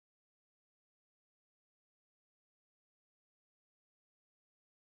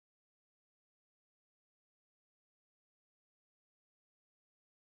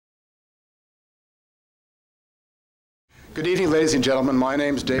Good evening, ladies and gentlemen. My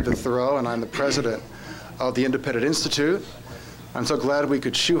name is David Thoreau, and I'm the president of the Independent Institute. I'm so glad we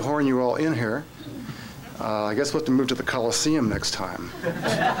could shoehorn you all in here. I guess we'll have to move to the Coliseum next time.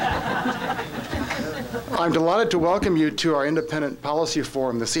 I'm delighted to welcome you to our Independent Policy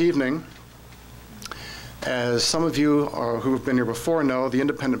Forum this evening. As some of you who have been here before know, the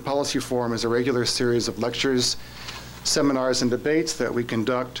Independent Policy Forum is a regular series of lectures, seminars, and debates that we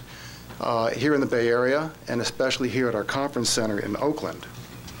conduct here in the Bay Area, and especially here at our conference center in Oakland.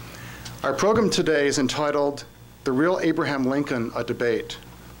 Our program today is entitled The Real Abraham Lincoln, A Debate.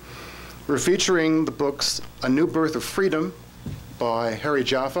 We're featuring the books A New Birth of Freedom by Harry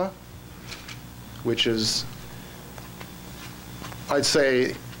Jaffa, which is, I'd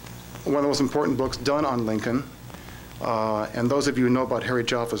say, one of the most important books done on Lincoln. And those of you who know about Harry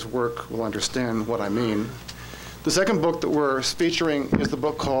Jaffa's work will understand what I mean. The second book that we're featuring is the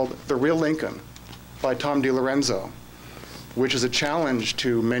book called The Real Lincoln by Thomas DiLorenzo, which is a challenge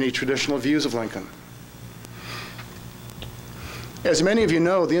to many traditional views of Lincoln. As many of you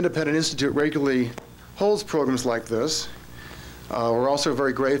know, the Independent Institute regularly holds programs like this. We're also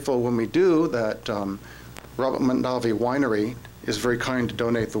very grateful when we do that Robert Mondavi Winery is very kind to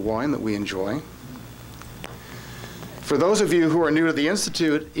donate the wine that we enjoy. For those of you who are new to the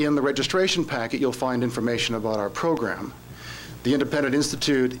Institute, in the registration packet, you'll find information about our program. The Independent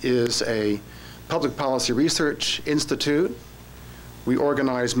Institute is a public policy research institute. We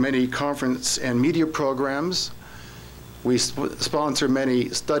organize many conference and media programs. We sponsor many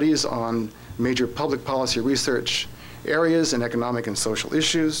studies on major public policy research areas and economic and social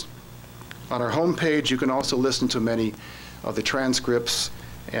issues. On our homepage, you can also listen to many of the transcripts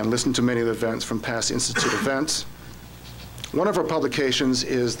and listen to many of the events from past Institute events. One of our publications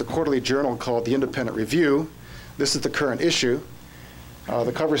is the quarterly journal called The Independent Review. This is the current issue.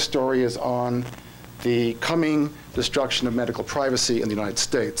 The cover story is on the coming destruction of medical privacy in the United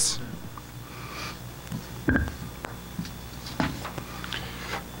States.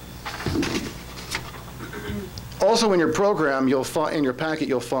 Also in your program, in your packet,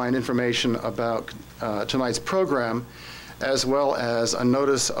 you'll find information about tonight's program, as well as a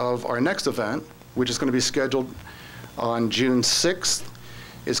notice of our next event, which is going to be scheduled on June 6th.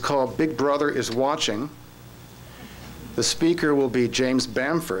 It's called Big Brother is Watching. The speaker will be James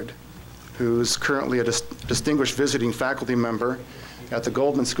Bamford, who's currently a distinguished visiting faculty member at the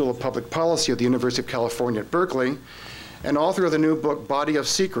Goldman School of Public Policy at the University of California at Berkeley, and author of the new book, Body of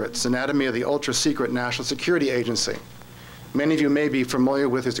Secrets, Anatomy of the Ultra-Secret National Security Agency. Many of you may be familiar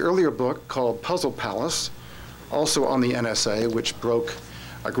with his earlier book called Puzzle Palace, also on the NSA, which broke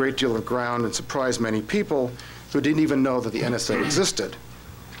a great deal of ground and surprised many people who didn't even know that the NSA existed.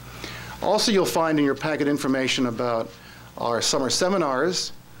 Also, you'll find in your packet information about our summer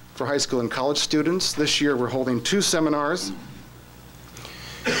seminars for high school and college students. This year, we're holding 2 seminars.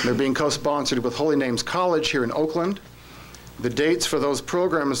 They're being co-sponsored with Holy Names College here in Oakland. The dates for those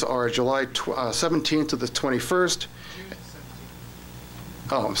programs are July 17th to the 21st.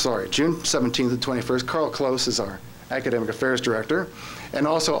 Oh, I'm sorry, June 17th to the 21st. Carl Close is our academic affairs director. And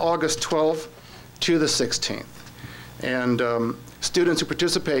also August 12th to the 16th. And students who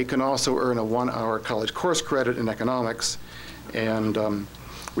participate can also earn a 1-hour college course credit in economics. And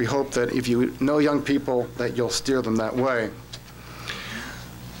we hope that if you know young people, that you'll steer them that way.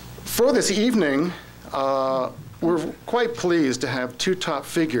 For this evening, we're quite pleased to have 2 top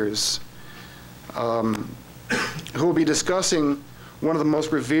figures who will be discussing one of the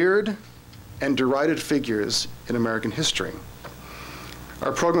most revered and derided figures in American history.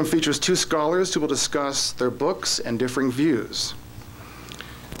 Our program features 2 scholars who will discuss their books and differing views.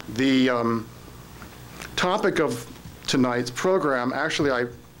 The topic of tonight's program, actually I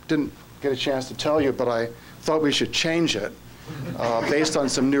didn't get a chance to tell you, but I thought we should change it based on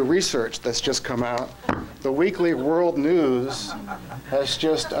some new research that's just come out. The Weekly World News has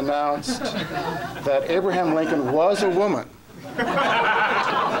just announced that Abraham Lincoln was a woman.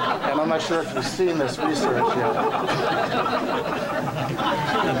 And I'm not sure if you've seen this research yet.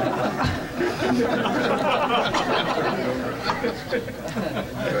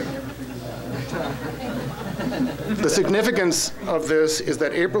 The significance of this is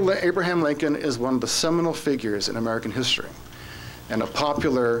that Abraham Lincoln is one of the seminal figures in American history. And a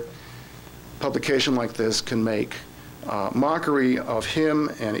popular publication like this can make mockery of him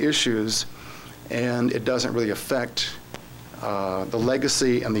and issues, and it doesn't really affect the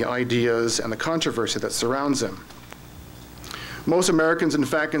legacy and the ideas and the controversy that surrounds him. Most Americans, in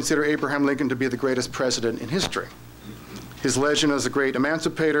fact, consider Abraham Lincoln to be the greatest president in history. His legend as a great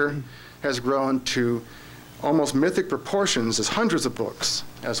emancipator has grown to almost mythic proportions as hundreds of books,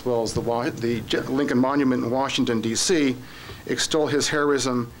 as well as the Lincoln Monument in Washington, D.C., extol his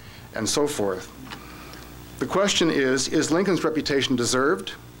heroism and so forth. The question is Lincoln's reputation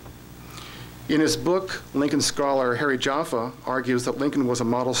deserved? In his book, Lincoln scholar Harry Jaffa argues that Lincoln was a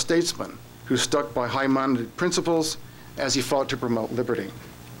model statesman who stuck by high-minded principles as he fought to promote liberty.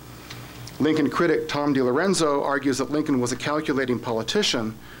 Lincoln critic Thomas DiLorenzo argues that Lincoln was a calculating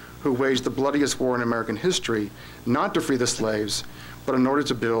politician who waged the bloodiest war in American history, not to free the slaves, but in order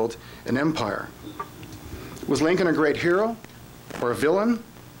to build an empire. Was Lincoln a great hero, or a villain,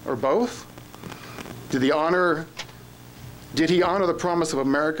 or both? Did he honor the promise of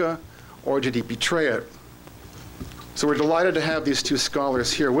America, or did he betray it? So we're delighted to have these two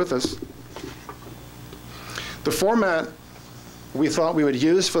scholars here with us. The format we thought we would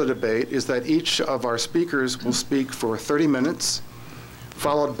use for the debate is that each of our speakers will speak for 30 minutes,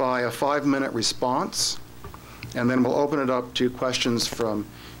 followed by a 5-minute response, and then we'll open it up to questions from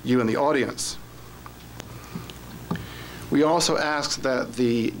you in the audience. We also ask that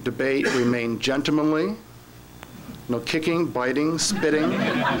the debate remain gentlemanly, no kicking, biting, spitting.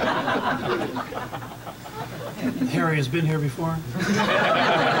 Harry has been here before.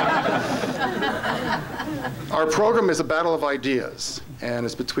 Our program is a battle of ideas, and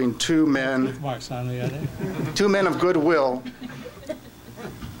it's between two men of goodwill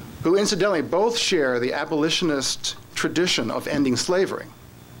who incidentally both share the abolitionist tradition of ending slavery.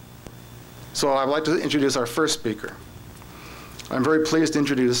 So I'd like to introduce our first speaker. I'm very pleased to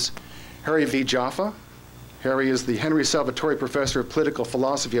introduce Harry V. Jaffa. Harry is the Henry Salvatore Professor of Political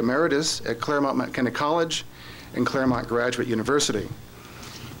Philosophy Emeritus at Claremont McKenna College and Claremont Graduate University.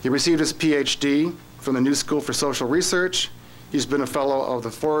 He received his PhD from the New School for Social Research. He's been a fellow of the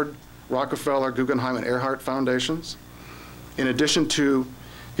Ford, Rockefeller, Guggenheim, and Earhart Foundations. In addition to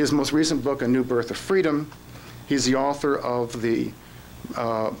his most recent book, A New Birth of Freedom, he's the author of the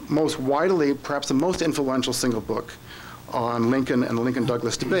most widely, perhaps the most influential single book on Lincoln and the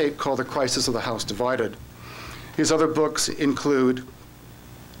Lincoln-Douglas debate called The Crisis of the House Divided. His other books include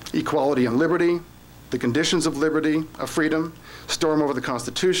Equality and Liberty, The Conditions of Liberty, of Freedom, Storm Over the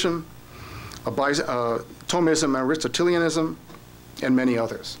Constitution, Thomism and Aristotelianism, and many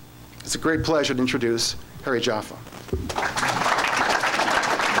others. It's a great pleasure to introduce Harry Jaffa.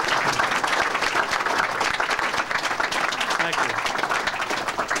 Thank you.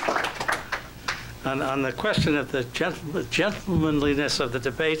 On the question of the gentlemanliness of the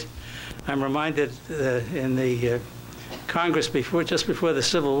debate, I'm reminded in the Congress just before the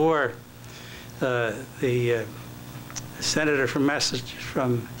Civil War, the senator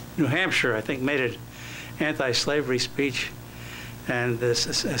from New Hampshire, I think, made an anti-slavery speech, and the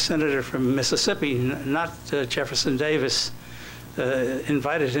senator from Mississippi, not Jefferson Davis,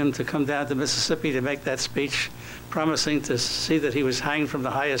 invited him to come down to Mississippi to make that speech, promising to see that he was hanged from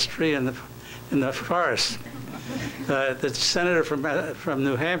the highest tree in the forest. The senator from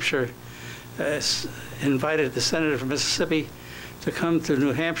New Hampshire invited the senator from Mississippi to come to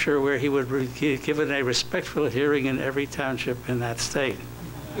New Hampshire, where he would be given a respectful hearing in every township in that state.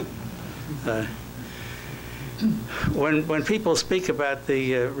 When people speak about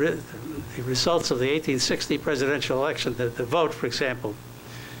the results of the 1860 presidential election, the vote, for example,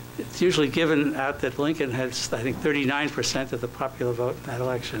 it's usually given out that Lincoln had, I think, 39% of the popular vote in that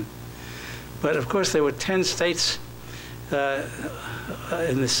election. But of course, there were 10 states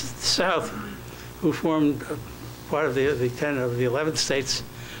in the South who formed part of the 10 of the 11 states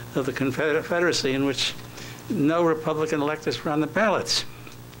of the Confederacy in which no Republican electors were on the ballots.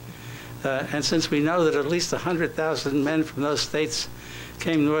 And since we know that at least 100,000 men from those states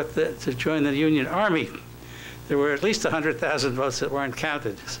came north to join the Union Army, there were at least 100,000 votes that weren't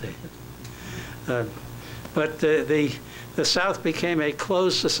counted. But the South became a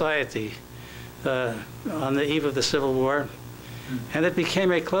closed society on the eve of the Civil War, and it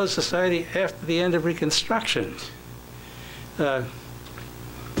became a closed society after the end of Reconstruction.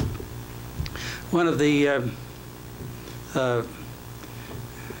 One of the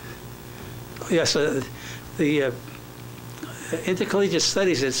the Intercollegiate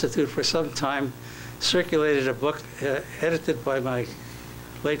Studies Institute for some time circulated a book edited by my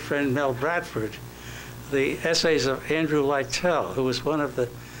late friend Mel Bradford, the essays of Andrew Lytell, who was one of the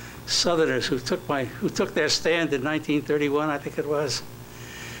Southerners who took their stand in 1931, I think it was.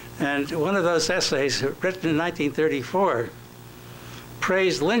 And one of those essays, written in 1934,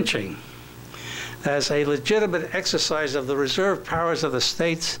 praised lynching as a legitimate exercise of the reserve powers of the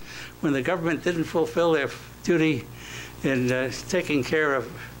states when the government didn't fulfill their duty in taking care of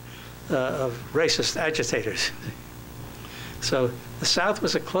racist agitators. So the South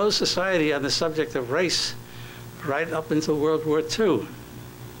was a closed society on the subject of race right up until World War II.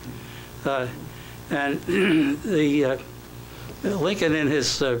 And Lincoln, in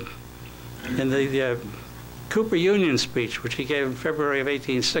his in the Cooper Union speech, which he gave in February of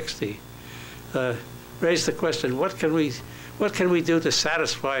 1860, raised the question: what can we do to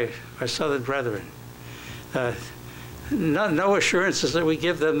satisfy our Southern brethren? No assurances that we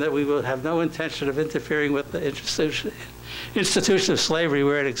give them that we will have no intention of interfering with the institution of slavery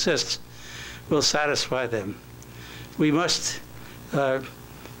where it exists will satisfy them. We must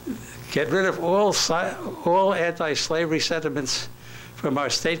get rid of all anti-slavery sentiments from our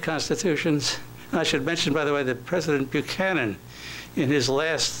state constitutions. And I should mention, by the way, that President Buchanan, in his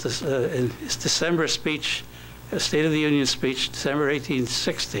last in his December speech, State of the Union speech, December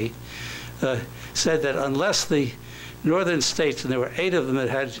 1860, said that unless the northern states, and there were 8 of them that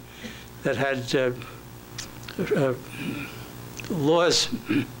had laws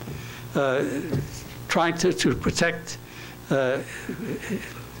trying to protect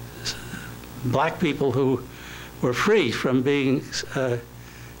black people who were free from being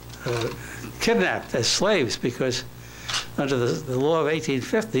kidnapped as slaves, because under the law of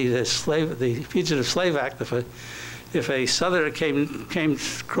 1850, the Fugitive Slave Act, if a Southerner came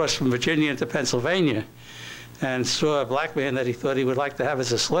across from Virginia into Pennsylvania and saw a black man that he thought he would like to have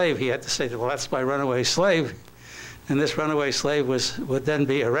as a slave, he had to say, well, that's my runaway slave. And this runaway slave would then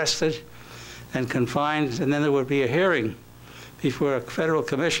be arrested and confined, and then there would be a hearing before a federal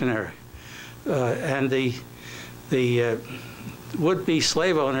commissioner. And the would-be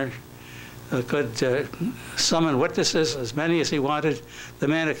slave owner could summon witnesses, as many as he wanted. The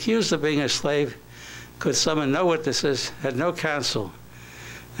man accused of being a slave could summon no witnesses, had no counsel.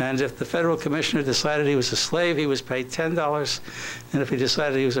 And if the federal commissioner decided he was a slave, he was paid $10. And if he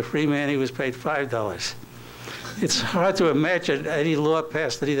decided he was a free man, he was paid $5. It's hard to imagine any law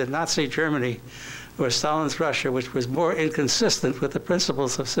passed in either Nazi Germany or Stalin's Russia which was more inconsistent with the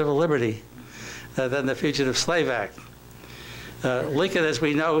principles of civil liberty than the Fugitive Slave Act. Lincoln, as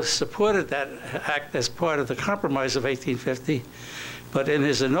we know, supported that act as part of the Compromise of 1850, but in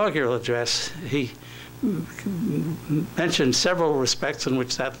his inaugural address, he mentioned several respects in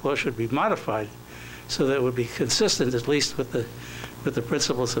which that law should be modified so that it would be consistent, at least, with the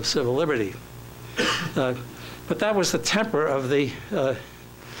principles of civil liberty. But that was the temper of the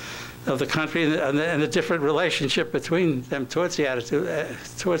country and the different relationship between them towards the attitude,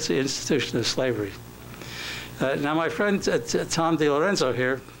 towards the institution of slavery. Now, my friend Tom DiLorenzo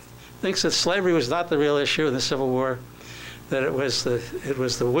here thinks that slavery was not the real issue in the Civil War, that it was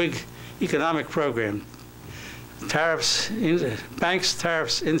the Whig economic program, tariffs, banks,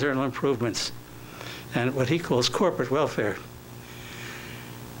 tariffs, internal improvements, and what he calls corporate welfare.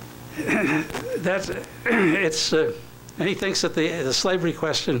 And he thinks that the slavery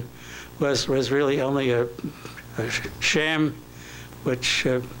question was really only a sham, which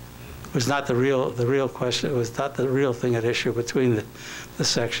was not the real question. It was not the real thing at issue between the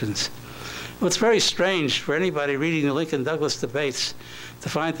sections. Well, it's very strange for anybody reading the Lincoln-Douglas debates to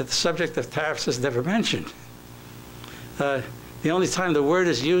find that the subject of tariffs is never mentioned. The only time the word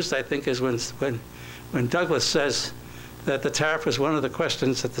is used, I think, is when Douglas says that the tariff was one of the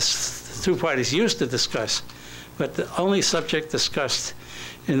questions that the two parties used to discuss, but the only subject discussed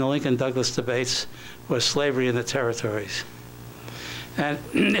in the Lincoln-Douglas debates was slavery in the territories. And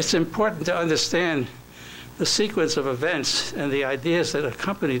it's important to understand the sequence of events and the ideas that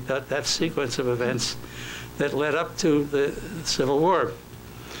accompanied that sequence of events that led up to the Civil War.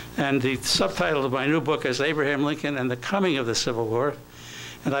 And the subtitle of my new book is Abraham Lincoln and the Coming of the Civil War.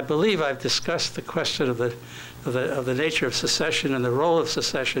 And I believe I've discussed the question of the nature of secession and the role of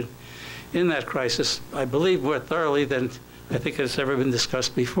secession in that crisis, I believe, more thoroughly than I think has ever been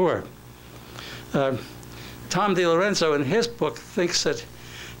discussed before. Tom DiLorenzo, in his book, thinks that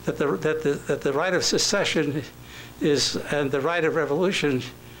the right of secession is, and the right of revolution,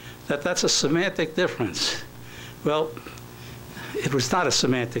 that's a semantic difference. Well, it was not a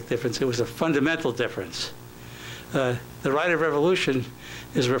semantic difference. It was a fundamental difference. The right of revolution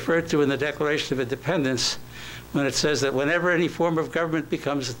is referred to in the Declaration of Independence when it says that whenever any form of government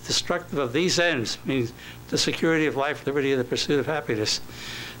becomes destructive of these ends, meaning the security of life, liberty, and the pursuit of happiness,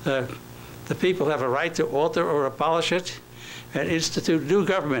 the people have a right to alter or abolish it and institute new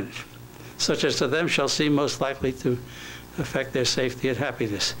government, such as to them shall seem most likely to affect their safety and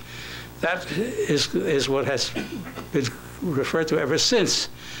happiness. That is what has been referred to ever since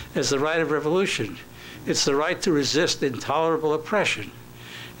as the right of revolution. It's the right to resist intolerable oppression.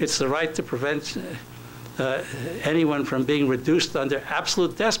 It's the right to prevent anyone from being reduced under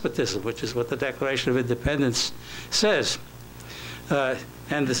absolute despotism, which is what the Declaration of Independence says.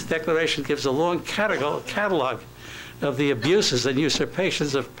 And this declaration gives a long catalog of the abuses and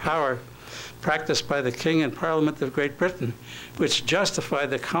usurpations of power practiced by the King and Parliament of Great Britain, which justified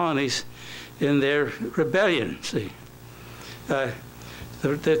the colonies in their rebellion. See,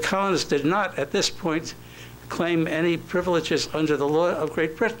 the colonists did not, at this point, claim any privileges under the law of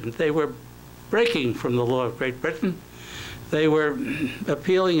Great Britain. They were breaking from the law of Great Britain. They were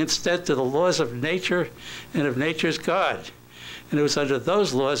appealing instead to the laws of nature and of nature's God. And it was under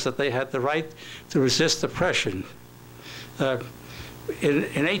those laws that they had the right to resist oppression. In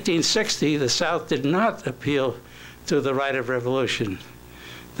 1860, the South did not appeal to the right of revolution.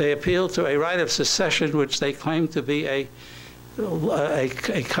 They appealed to a right of secession, which they claimed to be a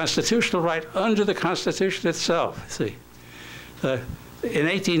constitutional right under the Constitution itself. See, in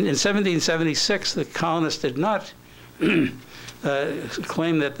 1776, the colonists did not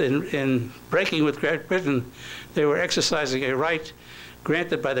claim that in breaking with Great Britain, they were exercising a right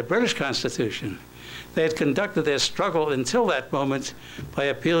granted by the British Constitution. They had conducted their struggle until that moment by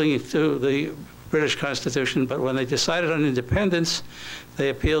appealing to the British Constitution, but when they decided on independence, they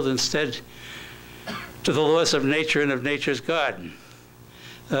appealed instead to the laws of nature and of nature's God.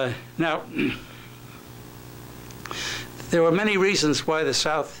 Now, there were many reasons why the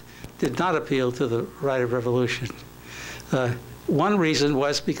South did not appeal to the right of revolution. One reason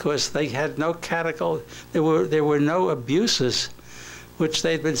was because they had no catechol, there were no abuses which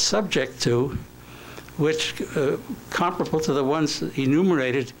they'd been subject to, which comparable to the ones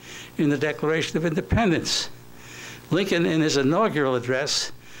enumerated in the Declaration of Independence. Lincoln, in his inaugural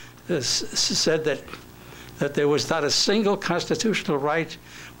address, said that there was not a single constitutional right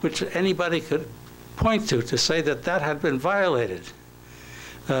which anybody could point to say that that had been violated.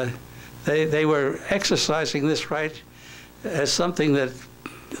 They were exercising this right as something that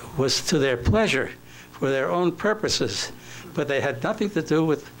was to their pleasure, for their own purposes, but they had nothing to do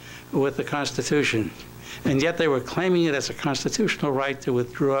with the Constitution. And yet they were claiming it as a constitutional right to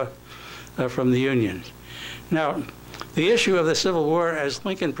withdraw from the Union. Now, the issue of the Civil War, as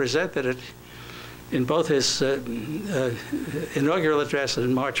Lincoln presented it in both his inaugural address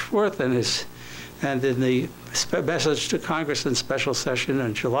on March 4th and in the message to Congress in special session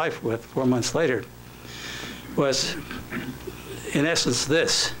on July 4th, 4 months later, was in essence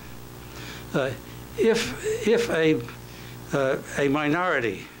this. If a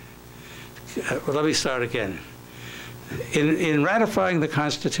minority, well, let me start again. In ratifying the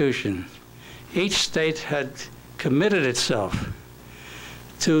Constitution, each state had committed itself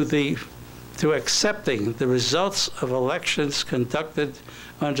to accepting the results of elections conducted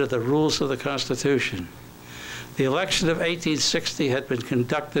under the rules of the Constitution. The election of 1860 had been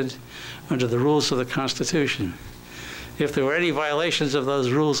conducted under the rules of the Constitution. If there were any violations of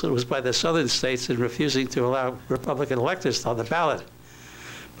those rules, it was by the southern states in refusing to allow Republican electors on the ballot.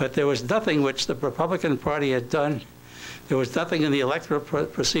 But there was nothing which the Republican Party had done. There was nothing in the electoral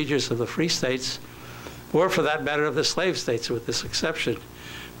procedures of the free states, or for that matter of the slave states, with this exception,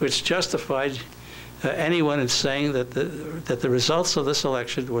 which justified anyone in saying that the results of this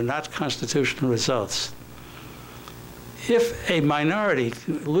election were not constitutional results. If a minority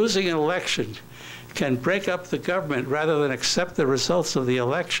losing an election can break up the government rather than accept the results of the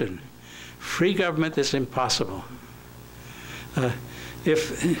election, free government is impossible.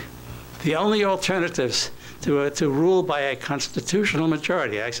 If the only alternatives to rule by a constitutional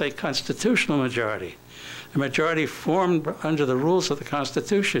majority, I say constitutional majority, a majority formed under the rules of the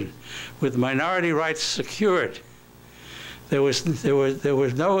Constitution with minority rights secured. There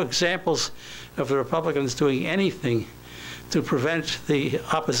were no examples of the Republicans doing anything to prevent the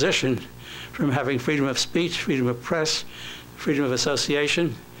opposition from having freedom of speech, freedom of press, freedom of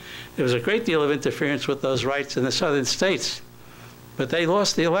association. There was a great deal of interference with those rights in the southern states, but they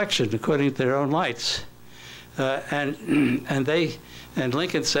lost the election according to their own lights. And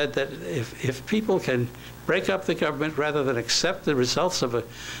Lincoln said that if people can break up the government rather than accept the results of a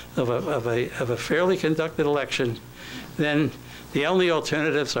fairly conducted election, then the only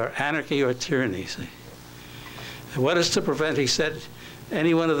alternatives are anarchy or tyranny. See? What is to prevent, he said,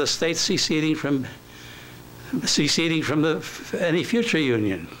 any one of the states seceding from any future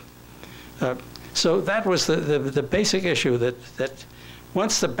union? So that was the basic issue, that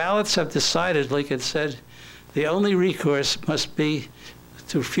once the ballots have decided, Lincoln said, the only recourse must be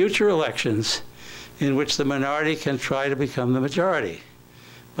to future elections in which the minority can try to become the majority.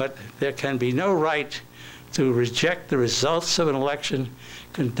 But there can be no right to reject the results of an election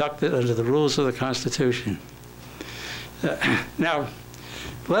conducted under the rules of the Constitution. Now,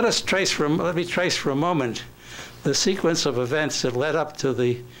 let me trace for a moment the sequence of events that led up to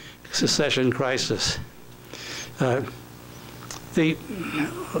the secession crisis. I'll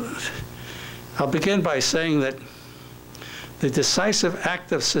begin by saying that The decisive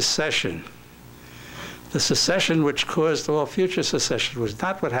act of secession, the secession which caused all future secession, was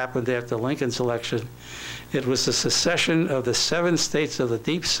not what happened after Lincoln's election. It was the secession of the 7 states of the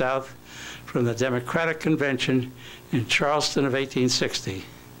Deep South from the Democratic Convention in Charleston of 1860.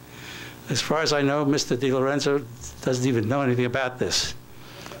 As far as I know, Mr. DiLorenzo doesn't even know anything about this.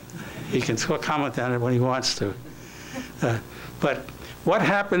 He can comment on it when he wants to. But what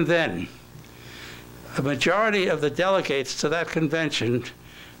happened then? A majority of the delegates to that convention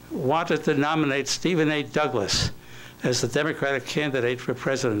wanted to nominate Stephen A. Douglas as the Democratic candidate for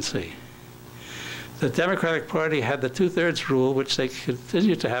presidency. The Democratic Party had the 2/3 rule, which they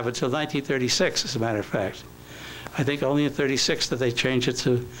continued to have until 1936, as a matter of fact. I think only in 36 did they change it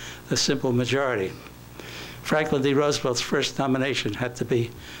to a simple majority. Franklin D. Roosevelt's first nomination had to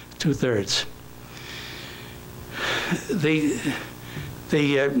be 2/3. The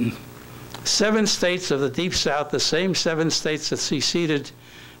 7 states of the Deep South, the same 7 states that seceded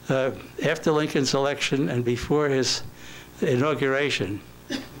after Lincoln's election and before his inauguration,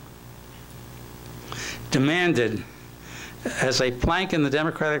 demanded as a plank in the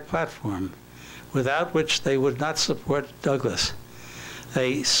Democratic platform, without which they would not support Douglas,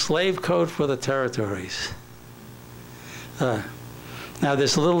 a slave code for the territories. Now,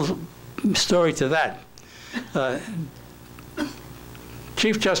 there's a little story to that.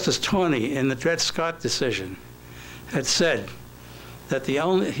 Chief Justice Taney, in the Dred Scott decision, had said that the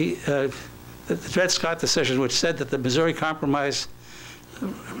Dred Scott decision, which said that the Missouri Compromise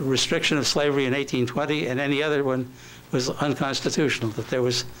restriction of slavery in 1820 and any other one was unconstitutional, that there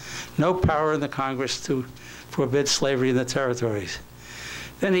was no power in the Congress to forbid slavery in the territories.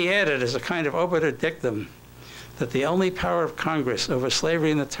 Then he added, as a kind of obiter dictum, that the only power of Congress over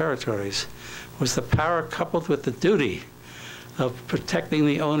slavery in the territories was the power coupled with the duty of protecting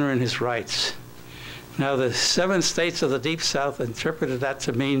the owner and his rights. Now, the 7 states of the Deep South interpreted that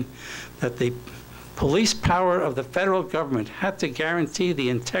to mean that the police power of the federal government had to guarantee the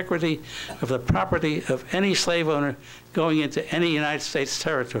integrity of the property of any slave owner going into any United States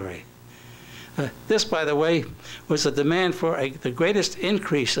territory. This, by the way, was a demand for the greatest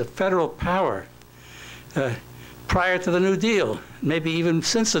increase of federal power prior to the New Deal, maybe even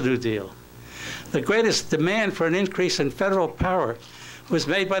since the New Deal. The greatest demand for an increase in federal power was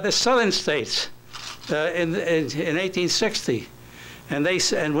made by the southern states in 1860, and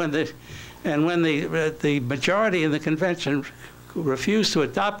when the majority in the convention refused to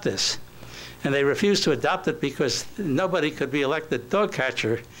adopt this, and they refused to adopt it because nobody could be elected dog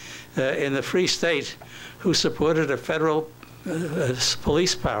catcher in the free state who supported a federal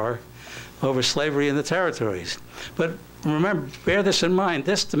police power over slavery in the territories. But remember, bear this in mind,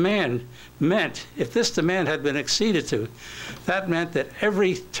 this demand meant, if this demand had been acceded to, that meant that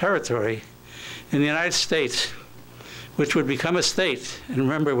every territory in the United States, which would become a state, and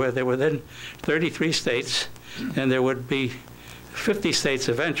remember where there were then 33 states, and there would be 50 states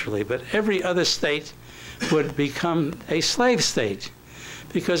eventually, but every other state would become a slave state.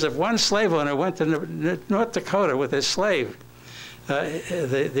 Because if one slave owner went to North Dakota with his slave,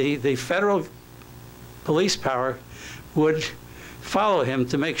 the federal police power would follow him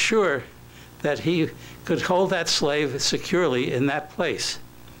to make sure that he could hold that slave securely in that place.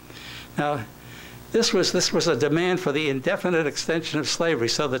 Now, this was a demand for the indefinite extension of slavery.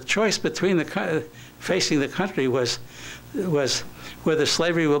 So the choice between facing the country was whether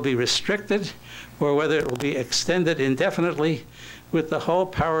slavery will be restricted or whether it will be extended indefinitely, with the whole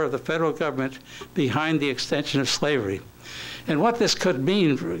power of the federal government behind the extension of slavery. And what this could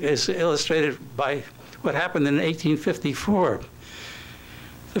mean is illustrated by what happened in 1854.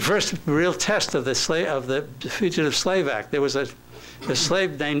 The first real test of the Fugitive Slave Act. There was a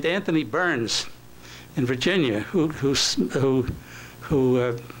slave named Anthony Burns in Virginia who stowed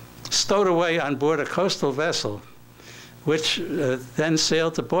away on board a coastal vessel, which then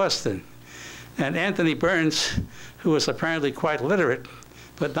sailed to Boston. And Anthony Burns, who was apparently quite literate,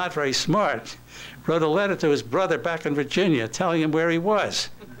 but not very smart, wrote a letter to his brother back in Virginia telling him where he was.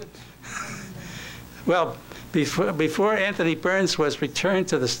 Well, before Anthony Burns was returned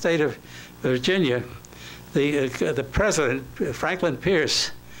to the state of Virginia, the president, Franklin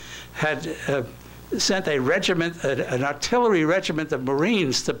Pierce, had sent a regiment, an artillery regiment of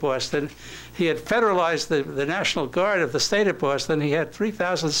Marines to Boston. He had federalized the National Guard of the state of Boston. He had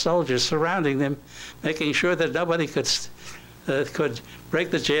 3,000 soldiers surrounding them, making sure that nobody could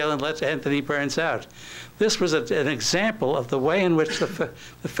break the jail and let Anthony Burns out. This was an example of the way in which the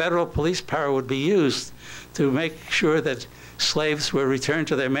federal police power would be used to make sure that slaves were returned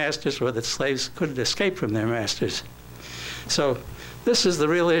to their masters or that slaves couldn't escape from their masters. So this is the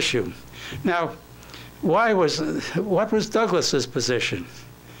real issue. Now, what was Douglas's position?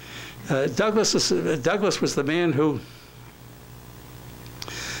 Douglas was the man who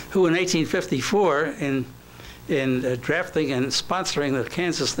in 1854, in drafting and sponsoring the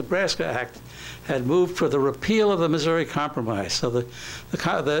Kansas-Nebraska Act, had moved for the repeal of the Missouri Compromise. So the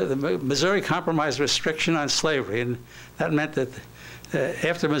Missouri Compromise restriction on slavery, and that meant that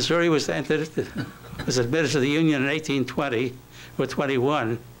after Missouri was admitted to the Union in 1820 or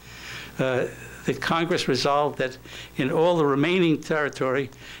 21, the Congress resolved that in all the remaining territory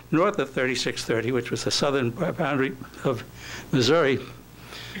north of 3630, which was the southern boundary of Missouri,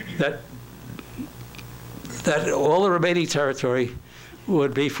 that all the remaining territory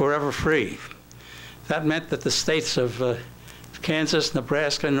would be forever free. That meant that the states of Kansas,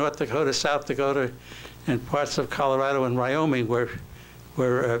 Nebraska, North Dakota, South Dakota, and parts of Colorado and Wyoming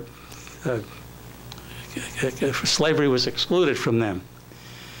slavery was excluded from them.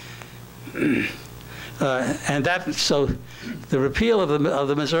 So the repeal of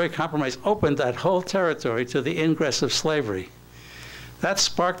the Missouri Compromise opened that whole territory to the ingress of slavery. That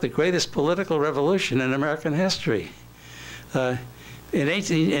sparked the greatest political revolution in American history. In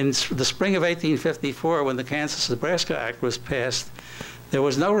the spring of 1854, when the Kansas-Nebraska Act was passed, there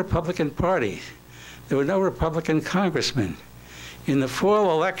was no Republican Party. There were no Republican congressmen. In the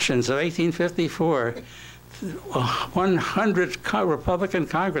fall elections of 1854, 100 Republican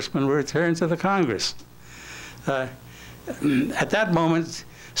congressmen were returned to the Congress. At that moment,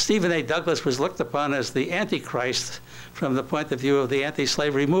 Stephen A. Douglas was looked upon as the Antichrist from the point of view of the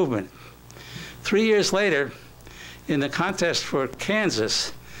anti-slavery movement. 3 years later, in the contest for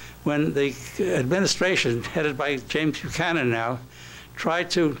Kansas, when the administration, headed by James Buchanan now, tried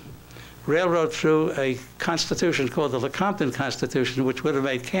to railroad through a constitution called the Lecompton Constitution, which would have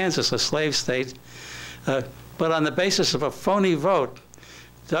made Kansas a slave state, but on the basis of a phony vote,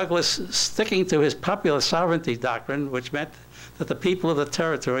 Douglas, sticking to his popular sovereignty doctrine, which meant that the people of the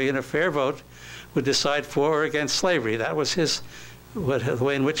territory in a fair vote would decide for or against slavery. That was the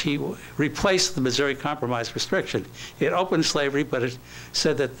way in which he replaced the Missouri Compromise restriction. It opened slavery, but it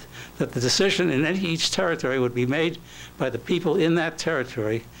said that the decision in each territory would be made by the people in that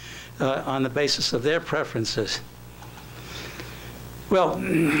territory on the basis of their preferences. Well,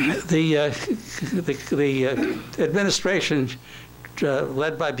 the administration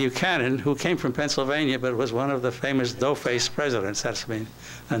led by Buchanan, who came from Pennsylvania but was one of the famous dough-faced presidents, that's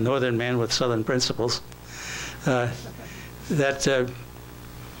a northern man with southern principles,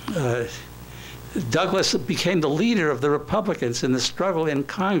 Douglas became the leader of the Republicans in the struggle in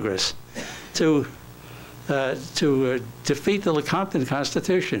Congress to defeat the Lecompton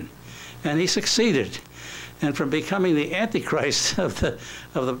Constitution, and he succeeded. And from becoming the Antichrist of the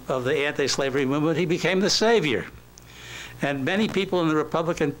anti-slavery movement, he became the savior. And many people in the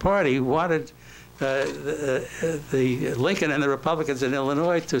Republican Party wanted the Lincoln and the Republicans in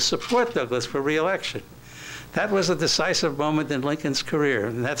Illinois to support Douglas for re-election. That was a decisive moment in Lincoln's career,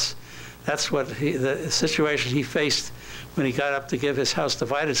 and that's what the situation he faced when he got up to give his House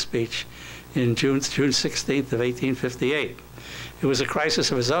Divided speech in June 16th of 1858. It was a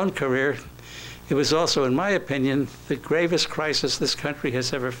crisis of his own career. It was also, in my opinion, the gravest crisis this country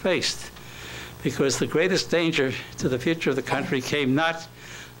has ever faced, because the greatest danger to the future of the country came not,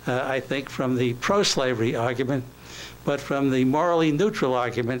 I think, from the pro-slavery argument, but from the morally neutral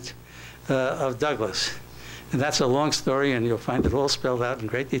argument of Douglas. And that's a long story, and you'll find it all spelled out in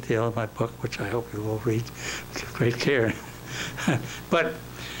great detail in my book, which I hope you will read with great care. But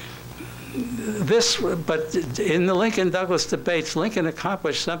in the Lincoln-Douglas debates, Lincoln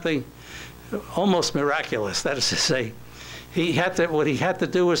accomplished something almost miraculous. That is to say, what he had to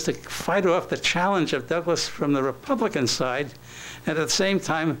do was to fight off the challenge of Douglas from the Republican side, and at the same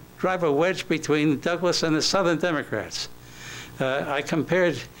time drive a wedge between Douglas and the Southern Democrats. I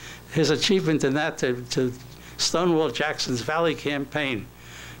compared his achievement in that to Stonewall Jackson's Valley Campaign,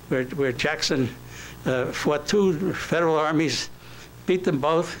 where Jackson fought two federal armies, beat them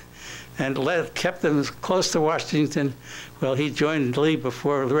both, and kept them close to Washington while he joined Lee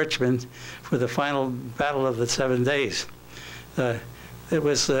before Richmond for the final battle of the 7 days. It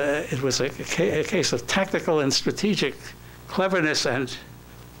was a case of tactical and strategic cleverness and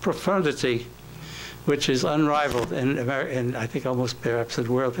profundity, which is unrivaled in I think almost perhaps in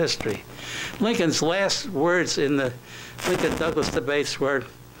world history. Lincoln's last words in the Lincoln-Douglas debates were,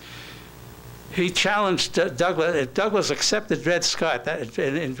 he challenged Douglas. If Douglas accepted Dred Scott,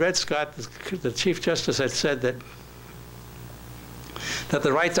 in Dred Scott, the Chief Justice had said that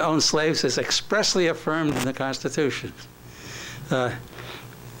the right to own slaves is expressly affirmed in the Constitution. And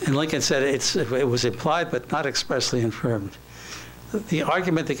Lincoln said it was implied but not expressly affirmed. the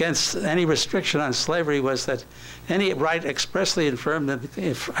argument against any restriction on slavery was that any right expressly affirmed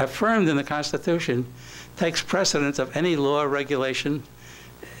in the Constitution takes precedence of any law or regulation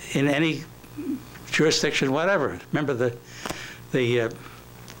in any jurisdiction, whatever. Remember the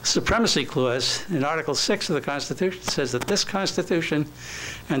Supremacy Clause in Article 6 of the Constitution says that this Constitution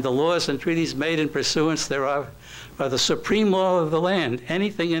and the laws and treaties made in pursuance thereof are the supreme law of the land,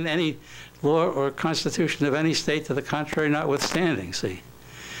 anything in any law or constitution of any state to the contrary notwithstanding, see.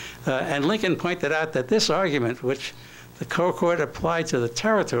 And Lincoln pointed out that this argument, which the court applied to the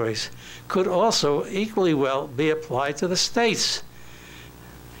territories, could also equally well be applied to the states.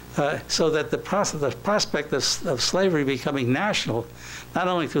 So that the prospect of slavery becoming national, not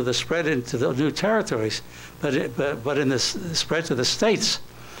only through the spread into the new territories, but in the spread to the states,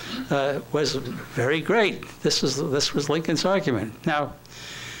 was very great. This was Lincoln's argument. Now,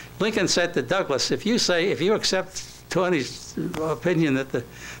 Lincoln said to Douglas, if you accept Tony's opinion that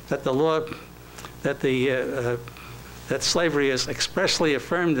slavery is expressly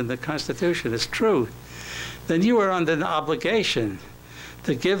affirmed in the Constitution is true, then you are under an obligation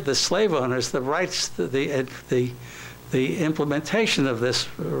to give the slave owners the rights, the implementation of this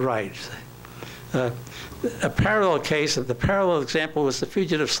right. A parallel case of the parallel example was the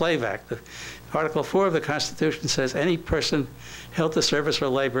Fugitive Slave Act. Article 4 of the Constitution says any person held to service or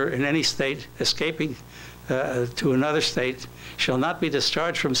labor in any state escaping to another state shall not be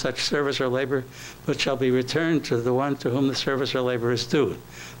discharged from such service or labor, but shall be returned to the one to whom the service or labor is due.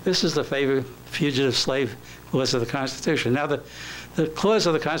 This is the Fugitive Slave Clause of the Constitution. Now, the clause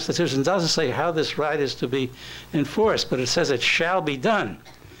of the Constitution doesn't say how this right is to be enforced, but it says it shall be done.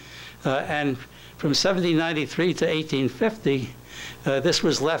 And from 1793 to 1850, this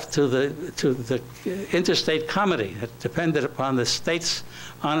was left to the interstate comity. It depended upon the states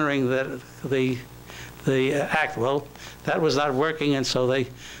honoring the act. Well, that was not working, and so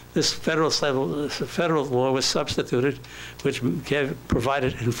this federal law was substituted, which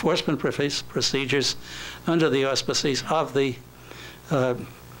provided enforcement procedures under the auspices of the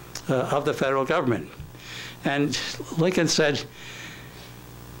federal government. And Lincoln said,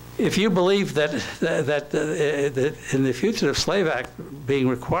 if you believe that in the Fugitive Slave Act being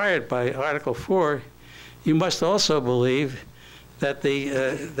required by Article 4, you must also believe that the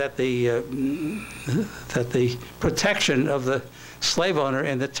protection of the slave owner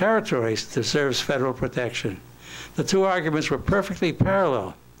in the territories deserves federal protection. The two arguments were perfectly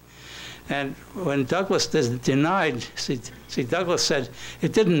parallel. And when Douglas denied, Douglas said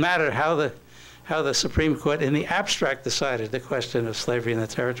it didn't matter how the Supreme Court in the abstract decided the question of slavery in the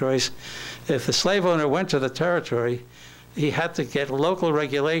territories. If the slave owner went to the territory, he had to get local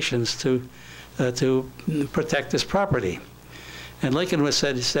regulations to protect his property. And Lincoln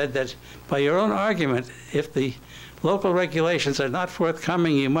said that by your own argument, if the local regulations are not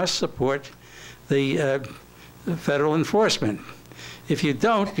forthcoming, you must support the federal enforcement. If you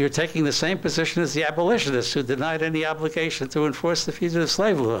don't, you're taking the same position as the abolitionists who denied any obligation to enforce the fugitive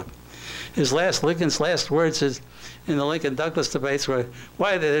slave law. Lincoln's last words in the Lincoln-Douglas debates were,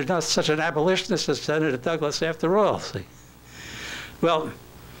 why, there's not such an abolitionist as Senator Douglas after all, see. Well,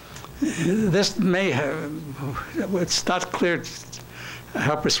 this may have, it's not clear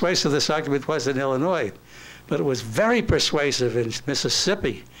how persuasive this argument was in Illinois, but it was very persuasive in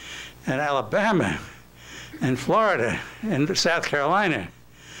Mississippi and Alabama and Florida and South Carolina,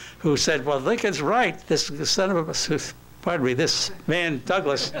 who said, well, Lincoln's right, this man,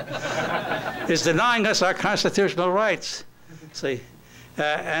 Douglas, is denying us our constitutional rights. See,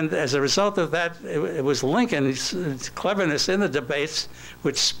 and as a result of that, it was Lincoln's cleverness in the debates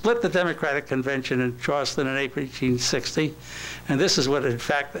which split the Democratic Convention in Charleston in 1860, and this is what, in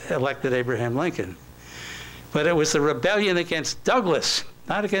fact, elected Abraham Lincoln. But it was the rebellion against Douglas,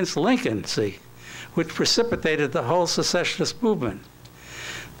 not against Lincoln, see, which precipitated the whole secessionist movement.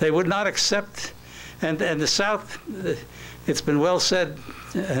 They would not accept, and the South, it's been well said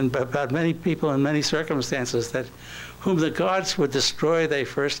and about many people in many circumstances that whom the gods would destroy, they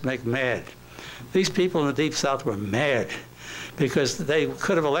first make mad. These people in the Deep South were mad because they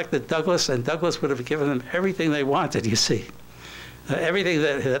could have elected Douglas, and Douglas would have given them everything they wanted, you see. Everything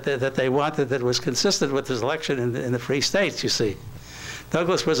that they wanted that was consistent with his election in the free states, you see.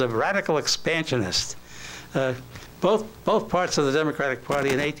 Douglas was a radical expansionist. Both parts of the Democratic Party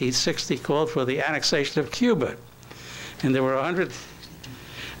in 1860 called for the annexation of Cuba, and there were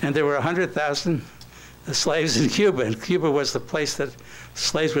 100,000 slaves in Cuba, and Cuba was the place that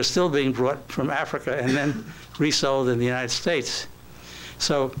slaves were still being brought from Africa and then resold in the United States.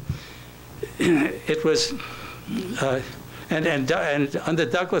 So it And under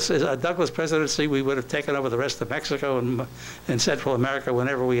Douglas presidency, we would have taken over the rest of Mexico and Central America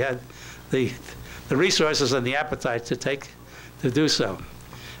whenever we had the resources and the appetite to do so.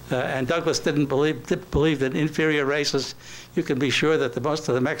 And Douglas didn't believe that inferior races, you can be sure that most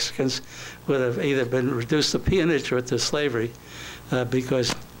of the Mexicans would have either been reduced to peonage or to slavery, and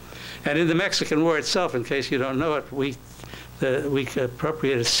in the Mexican War itself, in case you don't know it, we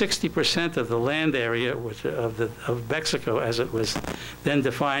appropriated 60% of the land area of Mexico as it was then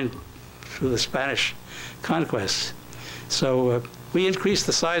defined through the Spanish conquest. So we increased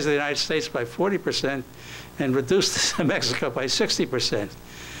the size of the United States by 40% and reduced Mexico by 60%.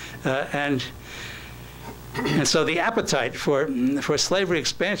 And so the appetite for slavery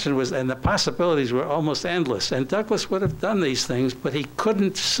expansion and the possibilities were almost endless. And Douglas would have done these things, but he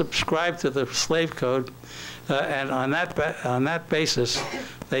couldn't subscribe to the slave code. And on that basis,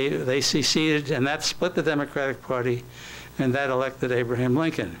 they seceded, and that split the Democratic Party, and that elected Abraham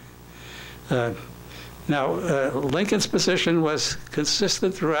Lincoln. Now, Lincoln's position was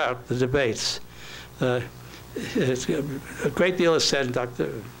consistent throughout the debates. A great deal is said,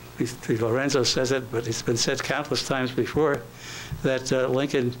 Dr. DiLorenzo says it, but it's been said countless times before, that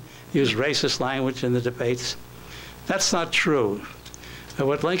Lincoln used racist language in the debates. That's not true.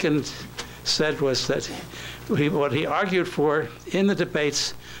 What Lincoln said was that what he argued for in the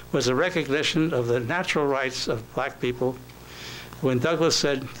debates was a recognition of the natural rights of black people. When Douglas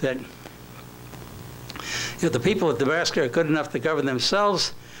said that the people of Nebraska are good enough to govern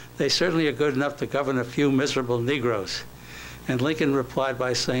themselves, they certainly are good enough to govern a few miserable Negroes. And Lincoln replied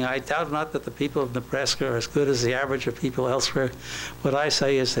by saying, I doubt not that the people of Nebraska are as good as the average of people elsewhere. What I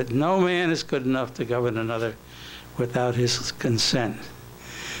say is that no man is good enough to govern another without his consent.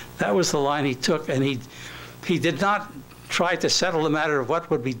 That was the line he took, and he did not try to settle the matter of what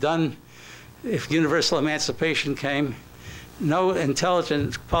would be done if universal emancipation came. No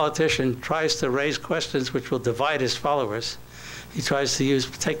intelligent politician tries to raise questions which will divide his followers. He tries to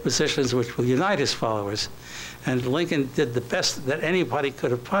take positions which will unite his followers. And Lincoln did the best that anybody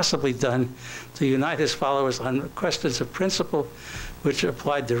could have possibly done to unite his followers on questions of principle, which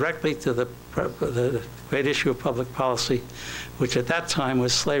applied directly to the great issue of public policy, which at that time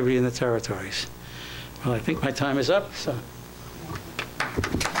was slavery in the territories. Well, I think my time is up. So.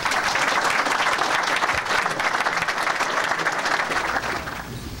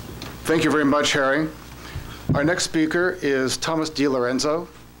 Thank you very much, Harry. Our next speaker is Thomas DiLorenzo.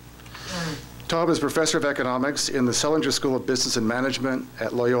 Tom is professor of economics in the Selinger School of Business and Management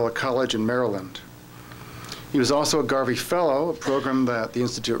at Loyola College in Maryland. He was also a Garvey Fellow, a program that the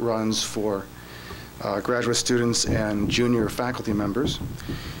Institute runs for graduate students and junior faculty members.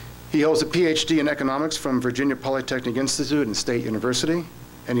 He holds a PhD in economics from Virginia Polytechnic Institute and State University,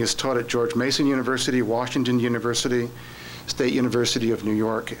 and he has taught at George Mason University, Washington University, State University of New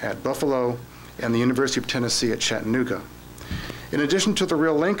York at Buffalo, and the University of Tennessee at Chattanooga. In addition to The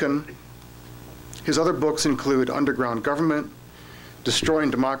Real Lincoln, his other books include Underground Government, Destroying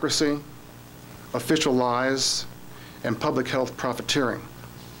Democracy, Official Lies, and Public Health Profiteering.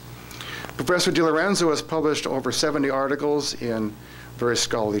 Professor DiLorenzo has published over 70 articles in various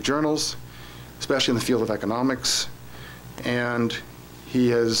scholarly journals, especially in the field of economics, and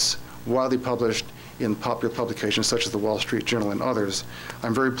he is widely published in popular publications such as the Wall Street Journal and others.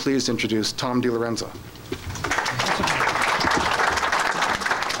 I'm very pleased to introduce Tom DiLorenzo.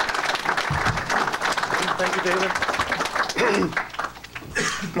 Thank you, David.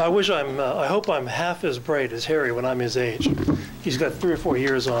 I hope I'm half as bright as Harry when I'm his age. He's got 3 or 4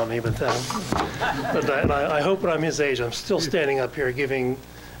 years on me, but I hope when I'm his age, I'm still standing up here giving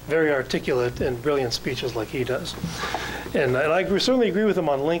very articulate and brilliant speeches like he does. And I certainly agree with him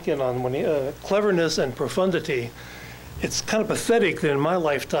on Lincoln on cleverness and profundity. It's kind of pathetic that in my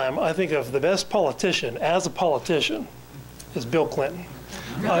lifetime, I think of the best politician as a politician is Bill Clinton.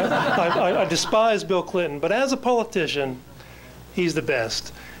 I despise Bill Clinton, but as a politician, he's the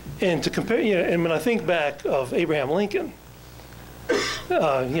best. And to compare, and when I think back of Abraham Lincoln,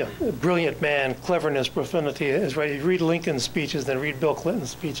 brilliant man, cleverness, profundity is right. You read Lincoln's speeches, then read Bill Clinton's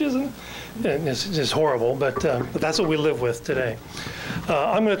speeches, and it's just horrible. But that's what we live with today.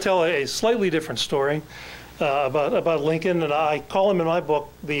 I'm going to tell a slightly different story about Lincoln, and I call him in my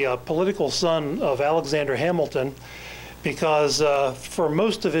book the political son of Alexander Hamilton, because for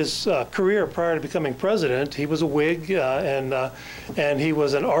most of his career prior to becoming president, he was a Whig, and he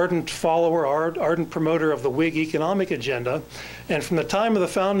was an ardent follower, ardent promoter of the Whig economic agenda. And from the time of the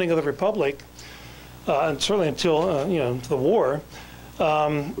founding of the Republic, and certainly until the war,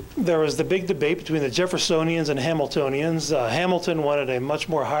 there was the big debate between the Jeffersonians and Hamiltonians. Hamilton wanted a much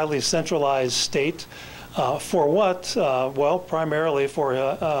more highly centralized state. For what? Well, primarily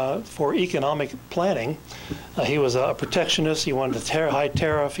for economic planning. He was a protectionist. He wanted a high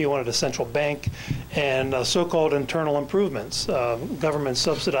tariff. He wanted a central bank, and so-called internal improvements, government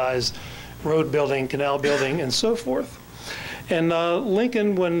subsidized road building, canal building, and so forth. And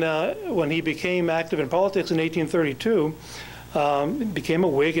Lincoln, when he became active in politics in 1832, became a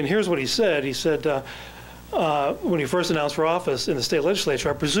Whig. And here's what he said. He said, when he first announced for office in the state legislature,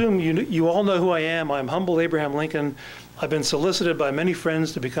 I presume you all know who I am. I'm humble Abraham Lincoln. I've been solicited by many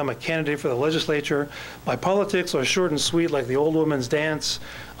friends to become a candidate for the legislature. My politics are short and sweet like the old woman's dance.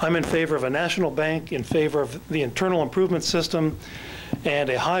 I'm in favor of a national bank, in favor of the internal improvement system, and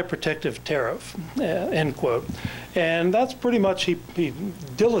a high protective tariff, end quote. And that's pretty much, he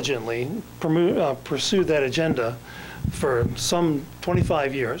diligently pursued that agenda for some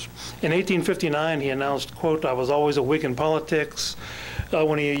 25 years. In 1859, he announced, quote, I was always a Whig in politics.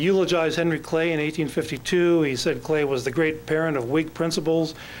 When he eulogized Henry Clay in 1852, he said Clay was the great parent of Whig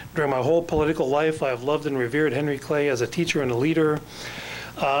principles. During my whole political life, I have loved and revered Henry Clay as a teacher and a leader.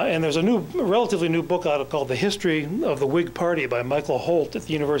 And there's a relatively new book out called The History of the Whig Party by Michael Holt at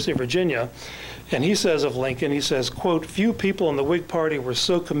the University of Virginia. And he says of Lincoln, he says, quote, few people in the Whig Party were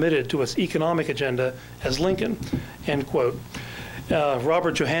so committed to its economic agenda as Lincoln, end quote.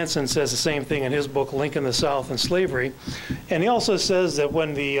 Robert Johanson says the same thing in his book, Lincoln, the South, and Slavery. And he also says that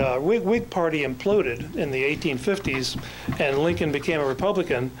when the Whig Party imploded in the 1850s and Lincoln became a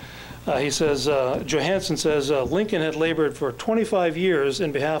Republican, he says, Johanson says, Lincoln had labored for 25 years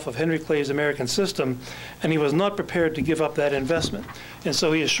in behalf of Henry Clay's American system, and he was not prepared to give up that investment. And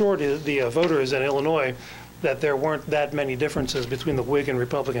so he assured the voters in Illinois that there weren't that many differences between the Whig and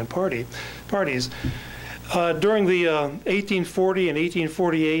Republican parties. During the 1840 and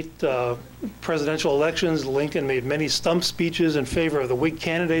 1848 presidential elections, Lincoln made many stump speeches in favor of the Whig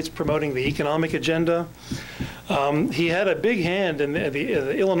candidates promoting the economic agenda. He had a big hand in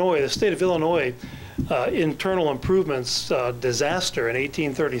the state of Illinois internal improvements disaster in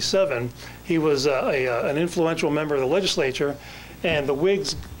 1837. He was an influential member of the legislature, and the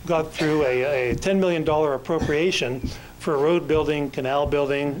Whigs got through a $10 million appropriation for road building, canal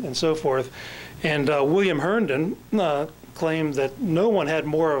building, and so forth. And William Herndon claimed that no one had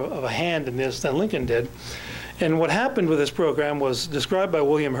more of a hand in this than Lincoln did. And what happened with this program was described by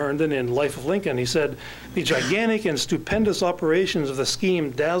William Herndon in Life of Lincoln. He said, the gigantic and stupendous operations of the scheme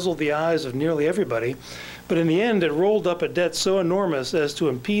dazzled the eyes of nearly everybody, but in the end it rolled up a debt so enormous as to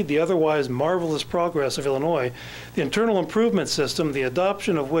impede the otherwise marvelous progress of Illinois. The internal improvement system, the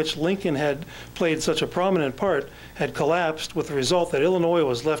adoption of which Lincoln had played such a prominent part, had collapsed, with the result that Illinois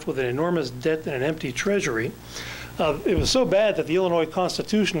was left with an enormous debt and an empty treasury. It was so bad that the Illinois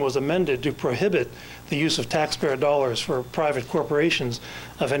Constitution was amended to prohibit the use of taxpayer dollars for private corporations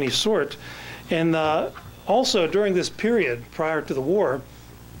of any sort. And also during this period, prior to the war,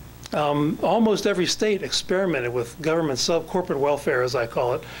 almost every state experimented with government corporate welfare, as I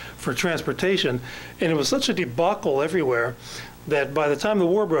call it, for transportation. And it was such a debacle everywhere that by the time the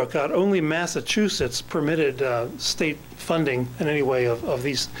war broke out, only Massachusetts permitted state funding in any way of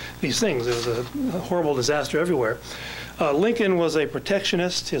these things. It was a horrible disaster everywhere. Lincoln was a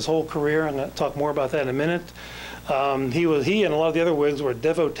protectionist his whole career. I'm going to talk more about that in a minute. He and a lot of the other Whigs were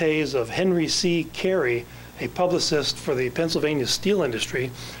devotees of Henry C. Carey, a publicist for the Pennsylvania steel industry,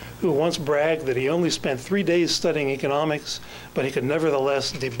 who once bragged that he only spent 3 days studying economics, but he could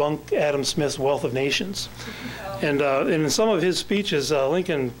nevertheless debunk Adam Smith's Wealth of Nations. And in some of his speeches,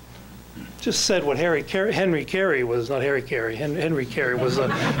 Lincoln just said what Henry Carey was, not Harry Carey, Henry Carey was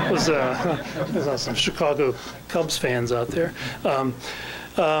there's some Chicago Cubs fans out there.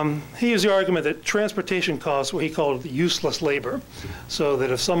 He used the argument that transportation costs what he called useless labor, so that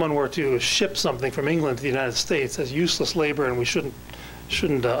if someone were to ship something from England to the United States as useless labor, and we shouldn't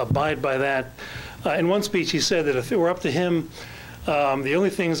abide by that. In one speech, he said that if it were up to him, the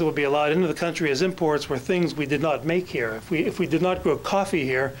only things that would be allowed into the country as imports were things we did not make here. If we did not grow coffee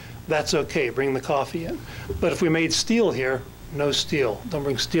here, that's okay, bring the coffee in. But if we made steel here, no steel, don't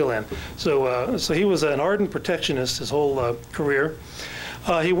bring steel in. So he was an ardent protectionist his whole career.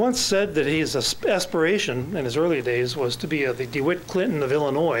 He once said that his aspiration in his early days was to be the DeWitt Clinton of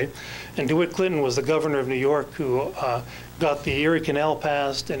Illinois. And DeWitt Clinton was the governor of New York who got the Erie Canal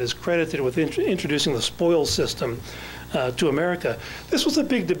passed and is credited with introducing the spoils system to America. This was a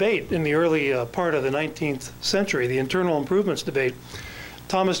big debate in the early part of the 19th century, the internal improvements debate.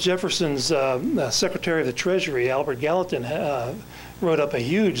 Thomas Jefferson's Secretary of the Treasury, Albert Gallatin, wrote up a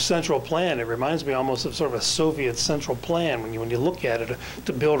huge central plan. It reminds me almost of sort of a Soviet central plan when you look at it,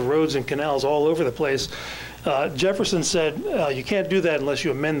 to build roads and canals all over the place. Jefferson said, you can't do that unless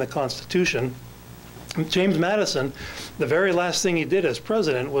you amend the Constitution. James Madison, the very last thing he did as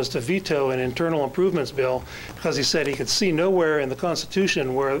president was to veto an internal improvements bill because he said he could see nowhere in the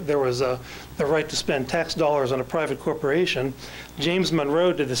Constitution where there was the right to spend tax dollars on a private corporation. James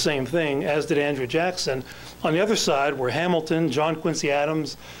Monroe did the same thing, as did Andrew Jackson. On the other side were Hamilton, John Quincy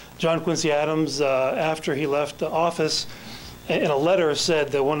Adams. John Quincy Adams, after he left office, in a letter said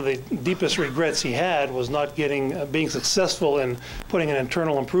that one of the deepest regrets he had was not being successful in putting an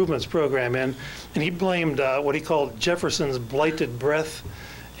internal improvements program in. And he blamed what he called Jefferson's blighted breath,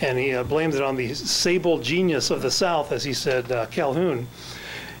 and he blamed it on the sable genius of the South, as he said, Calhoun.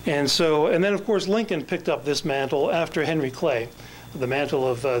 And then of course Lincoln picked up this mantle after Henry Clay, the mantle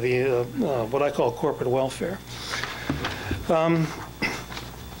of what I call corporate welfare.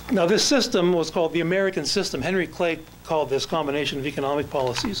 Now this system was called the American system. Henry Clay called this combination of economic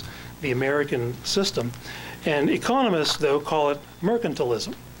policies the American system. And economists, though, call it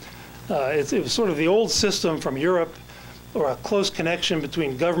mercantilism. It was sort of the old system from Europe, or a close connection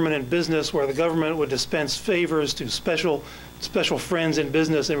between government and business, where the government would dispense favors to special friends in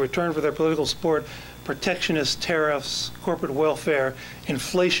business in return for their political support, protectionist tariffs, corporate welfare,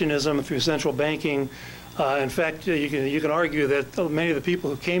 inflationism through central banking. In fact, you can argue that many of the people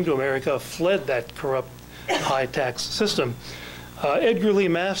who came to America fled that corrupt high tax system. Edgar Lee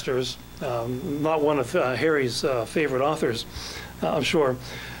Masters, not one of Harry's favorite authors, I'm sure,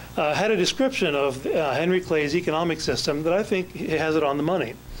 had a description of Henry Clay's economic system that I think has it on the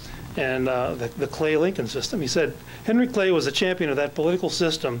money, and the Clay-Lincoln system. He said, Henry Clay was a champion of that political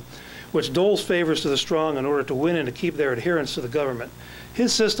system which doles favors to the strong in order to win and to keep their adherence to the government.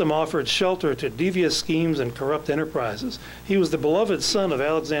 His system offered shelter to devious schemes and corrupt enterprises. He was the beloved son of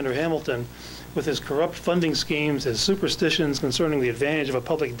Alexander Hamilton, with his corrupt funding schemes, his superstitions concerning the advantage of a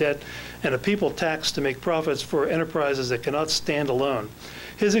public debt, and a people tax to make profits for enterprises that cannot stand alone.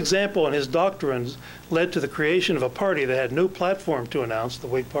 His example and his doctrines led to the creation of a party that had no platform to announce, the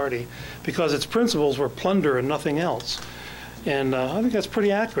Whig Party, because its principles were plunder and nothing else. And I think that's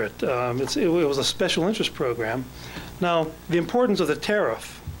pretty accurate. It was a special interest program. Now, the importance of the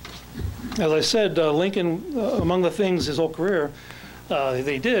tariff. As I said, Lincoln, among the things his whole career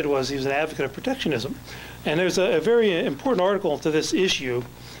they did was he was an advocate of protectionism. And there's a very important article to this issue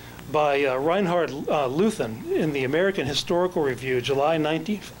by Reinhard Luthen in the American Historical Review, July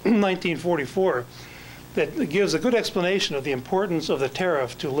 1944, that gives a good explanation of the importance of the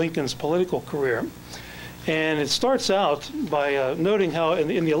tariff to Lincoln's political career. And it starts out by noting how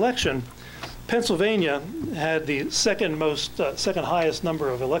in the election, Pennsylvania had the second highest number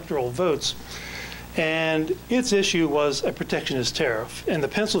of electoral votes, and its issue was a protectionist tariff. And the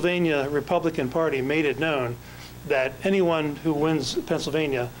Pennsylvania Republican Party made it known that anyone who wins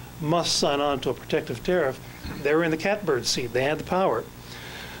Pennsylvania must sign on to a protective tariff. They were in the catbird seat. They had the power.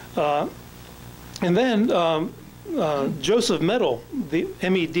 And then Joseph Medill, the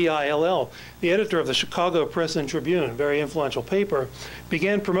M-E-D-I-L-L, the editor of the Chicago Press and Tribune, very influential paper,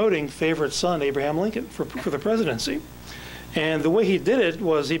 began promoting favorite son Abraham Lincoln for the presidency. And the way he did it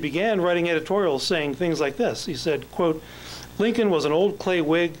was he began writing editorials saying things like this. He said, quote, Lincoln was an old Clay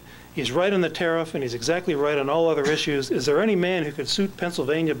Whig. He's right on the tariff, and he's exactly right on all other issues. Is there any man who could suit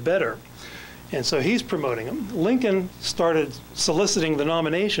Pennsylvania better? And so he's promoting him. Lincoln started soliciting the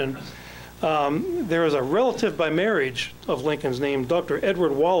nomination. There was a relative by marriage of Lincoln's named Dr.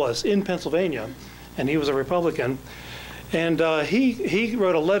 Edward Wallace in Pennsylvania, and he was a Republican. And he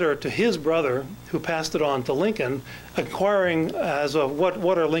wrote a letter to his brother, who passed it on to Lincoln, inquiring as of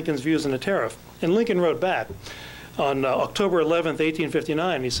what are Lincoln's views on the tariff. And Lincoln wrote back on October 11th,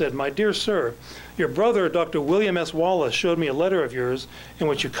 1859. He said, "My dear sir, your brother, Dr. William S. Wallace, showed me a letter of yours in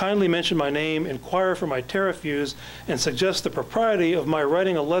which you kindly mention my name, inquire for my tariff views, and suggest the propriety of my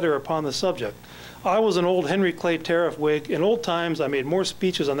writing a letter upon the subject. I was an old Henry Clay tariff Whig. In old times, I made more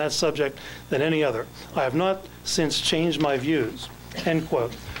speeches on that subject than any other. I have not since changed my views." End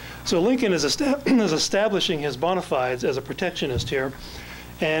quote. So Lincoln is establishing his bona fides as a protectionist here.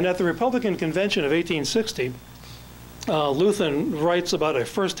 And at the Republican Convention of 1860, Luthen writes about a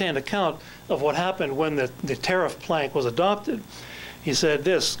first-hand account of what happened when the tariff plank was adopted. He said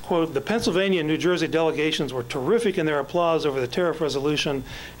this, quote, "The Pennsylvania and New Jersey delegations were terrific in their applause over the tariff resolution,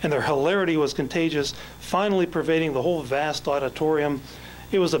 and their hilarity was contagious, finally pervading the whole vast auditorium.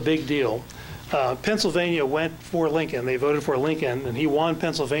 It was a big deal." Pennsylvania went for Lincoln. They voted for Lincoln, and he won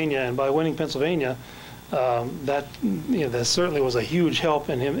Pennsylvania. And by winning Pennsylvania, that certainly was a huge help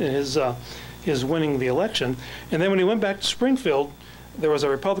in his winning the election. And then when he went back to Springfield, there was a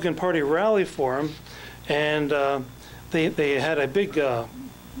Republican Party rally for him, and they had a big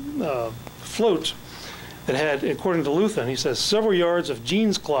float that had, according to Luthen, he says, several yards of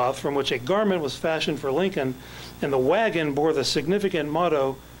jeans cloth from which a garment was fashioned for Lincoln, and the wagon bore the significant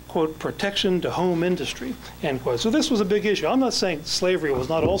motto, quote, protection to home industry, end quote. So this was a big issue. I'm not saying slavery was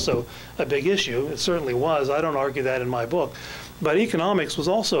not also a big issue. It certainly was. I don't argue that in my book. But economics was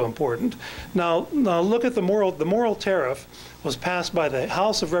also important. Now look at the moral tariff was passed by the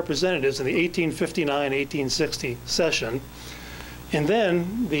House of Representatives in the 1859-1860 session. And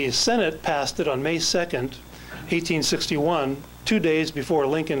then the Senate passed it on May 2nd, 1861, 2 days before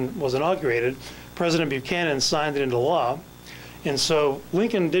Lincoln was inaugurated. President Buchanan signed it into law. And so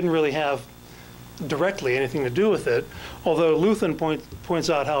Lincoln didn't really have directly anything to do with it, although Luthen points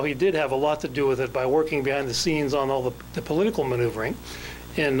out how he did have a lot to do with it by working behind the scenes on all the political maneuvering.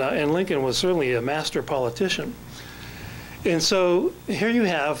 And Lincoln was certainly a master politician. And so here you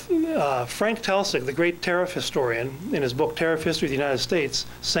have Frank Talcott, the great tariff historian, in his book Tariff History of the United States,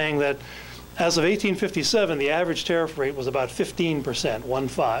 saying that as of 1857, the average tariff rate was about 15%,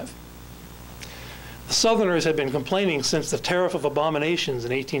 1.5. The Southerners had been complaining since the Tariff of Abominations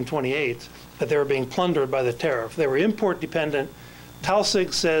in 1828 that they were being plundered by the tariff. They were import dependent.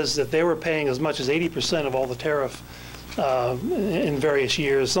 Talcott says that they were paying as much as 80% of all the tariff in various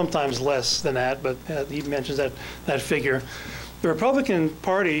years, sometimes less than that, but he mentions that figure. The Republican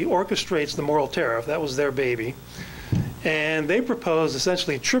Party orchestrates the moral tariff. That was their baby. And they proposed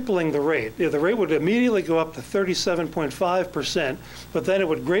essentially tripling the rate. The rate would immediately go up to 37.5%, but then it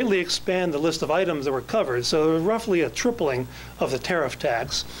would greatly expand the list of items that were covered. So there was roughly a tripling of the tariff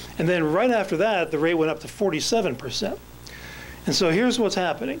tax. And then right after that, the rate went up to 47%. And so here's what's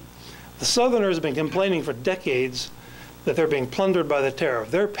happening. The Southerners have been complaining for decades that they're being plundered by the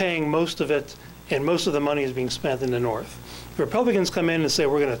tariff. They're paying most of it, and most of the money is being spent in the North. The Republicans come in and say,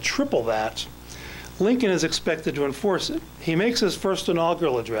 we're going to triple that. Lincoln is expected to enforce it. He makes his first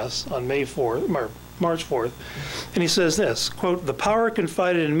inaugural address on March 4th, and he says this, quote, the power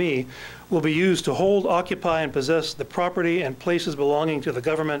confided in me will be used to hold, occupy, and possess the property and places belonging to the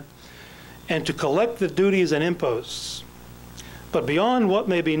government, and to collect the duties and imposts. But beyond what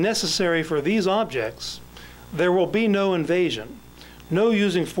may be necessary for these objects, there will be no invasion, no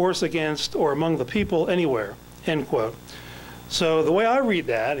using force against or among the people anywhere, end quote. So the way I read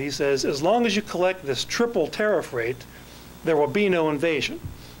that, he says, as long as you collect this triple tariff rate, there will be no invasion.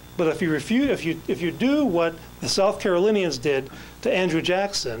 But if you do what the South Carolinians did to Andrew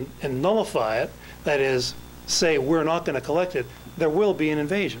Jackson and nullify it, that is, say we're not going to collect it, there will be an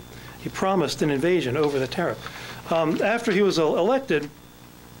invasion. He promised an invasion over the tariff. After he was elected,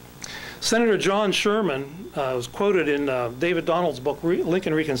 Senator John Sherman was quoted in David Donald's book,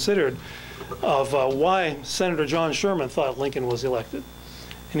 Lincoln Reconsidered, of why Senator John Sherman thought Lincoln was elected.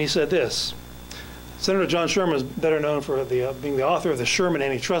 And he said this. Senator John Sherman is better known for being the author of the Sherman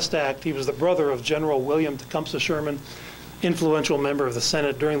Antitrust Act. He was the brother of General William Tecumseh Sherman, influential member of the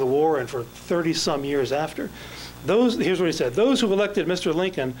Senate during the war and for 30-some years after. Here's what he said. Those who elected Mr.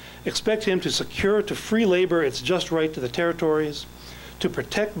 Lincoln expect him to secure to free labor its just right to the territories, to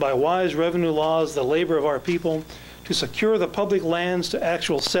protect by wise revenue laws the labor of our people, to secure the public lands to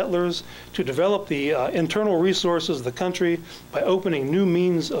actual settlers, to develop the internal resources of the country by opening new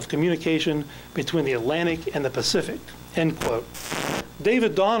means of communication between the Atlantic and the Pacific, end quote.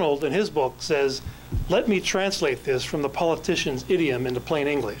 David Donald, in his book, says, let me translate this from the politician's idiom into plain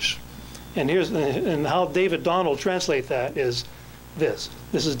English. And how David Donald translates that is this.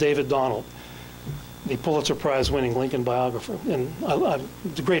 This is David Donald, the Pulitzer Prize-winning Lincoln biographer. And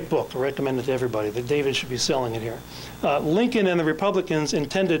it's a great book. I recommend it to everybody. That David should be selling it here. Lincoln and the Republicans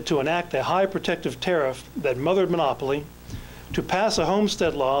intended to enact a high protective tariff that mothered monopoly, to pass a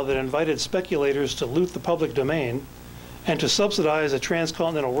homestead law that invited speculators to loot the public domain, and to subsidize a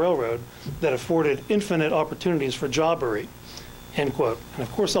transcontinental railroad that afforded infinite opportunities for jobbery, end quote. And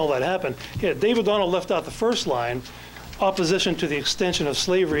of course all that happened. Yeah, David Donald left out the first line, opposition to the extension of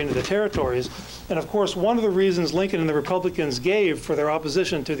slavery into the territories. And of course, one of the reasons Lincoln and the Republicans gave for their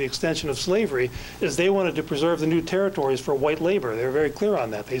opposition to the extension of slavery is they wanted to preserve the new territories for white labor. They were very clear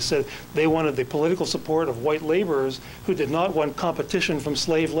on that. They said they wanted the political support of white laborers who did not want competition from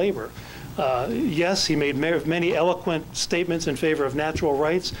slave labor. Yes, he made many eloquent statements in favor of natural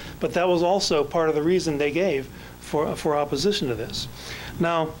rights, but that was also part of the reason they gave for opposition to this.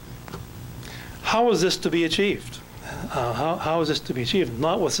 Now, how is this to be achieved? How is this to be achieved?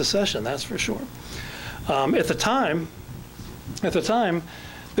 Not with secession, that's for sure. At the time,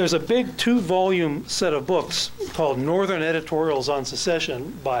 there's a big 2-volume set of books called Northern Editorials on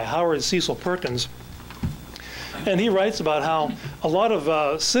Secession by Howard Cecil Perkins. And he writes about how a lot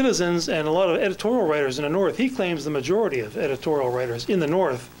of citizens and a lot of editorial writers in the North, he claims the majority of editorial writers in the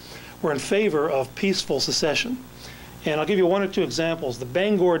North, were in favor of peaceful secession. And I'll give you one or two examples. The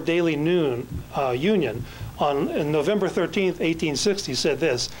Bangor Daily Union on November 13th, 1860 said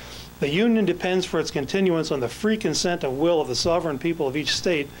this: "The Union depends for its continuance on the free consent and will of the sovereign people of each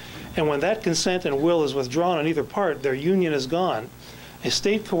state, and when that consent and will is withdrawn on either part, their Union is gone. A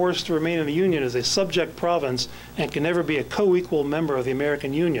state coerced to remain in the Union is a subject province and can never be a co-equal member of the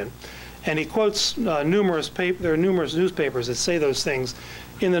American Union." And he quotes there are numerous newspapers that say those things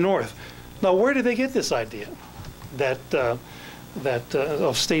in the North. Now, where did they get this idea that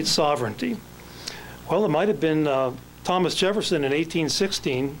of state sovereignty? Well, it might have been Thomas Jefferson in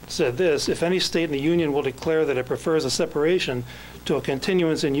 1816 said this: "If any state in the Union will declare that it prefers a separation to a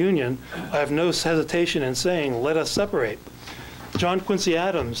continuance in union, I have no hesitation in saying, let us separate." John Quincy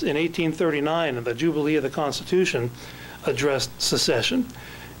Adams in 1839, in the Jubilee of the Constitution, addressed secession.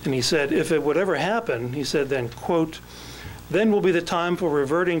 And he said, if it would ever happen, he said then, quote, "Then will be the time for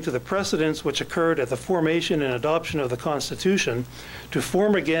reverting to the precedents which occurred at the formation and adoption of the Constitution, to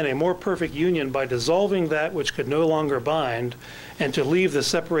form again a more perfect union by dissolving that which could no longer bind, and to leave the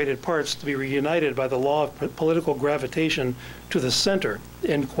separated parts to be reunited by the law of political gravitation to the center,"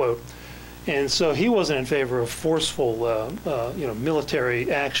 end quote. And so he wasn't in favor of forceful,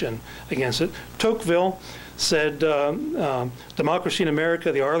 military action against it. Tocqueville said, Democracy in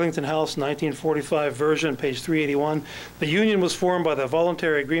America, the Arlington House, 1945 version, page 381, "The Union was formed by the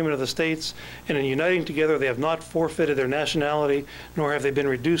voluntary agreement of the states, and in uniting together they have not forfeited their nationality, nor have they been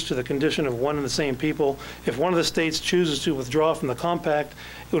reduced to the condition of one and the same people. If one of the states chooses to withdraw from the compact,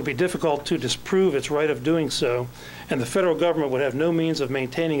 it would be difficult to disprove its right of doing so, and the federal government would have no means of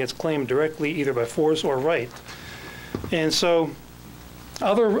maintaining its claim directly, either by force or right." And so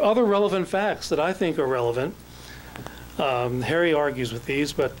other relevant facts that I think are relevant, Harry argues with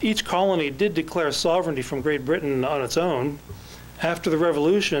these, but each colony did declare sovereignty from Great Britain on its own. After the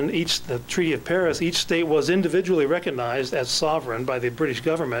Revolution, the Treaty of Paris, each state was individually recognized as sovereign by the British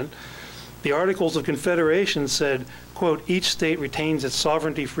government. The Articles of Confederation said, quote, "Each state retains its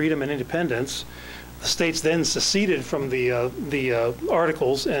sovereignty, freedom, and independence." The states then seceded from the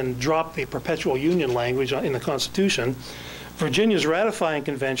Articles and dropped the perpetual union language in the Constitution. Virginia's ratifying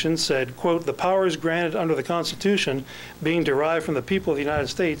convention said, quote, "The powers granted under the Constitution, being derived from the people of the United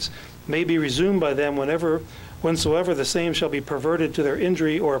States, may be resumed by them whensoever the same shall be perverted to their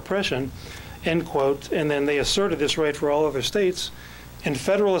injury or oppression," end quote. And then they asserted this right for all other states. In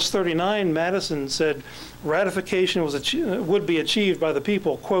Federalist 39, Madison said ratification would be achieved by the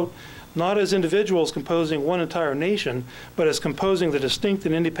people, quote, "not as individuals composing one entire nation, but as composing the distinct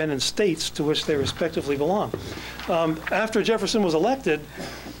and independent states to which they respectively belong." After Jefferson was elected,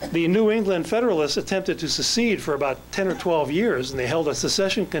 the New England Federalists attempted to secede for about 10 or 12 years, and they held a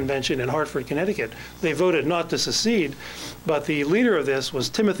secession convention in Hartford, Connecticut. They voted not to secede, but the leader of this was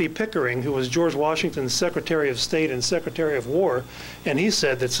Timothy Pickering, who was George Washington's Secretary of State and Secretary of War, and he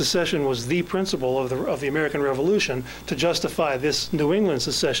said that secession was the principle of the American Revolution to justify this New England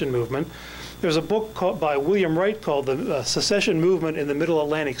secession movement. There's a book by William Wright called The Secession Movement in the Middle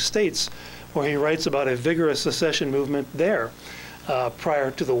Atlantic States, where he writes about a vigorous secession movement there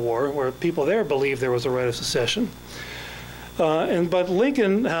prior to the war, where people there believed there was a right of secession. But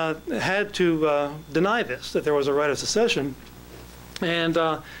Lincoln had to deny this, that there was a right of secession. And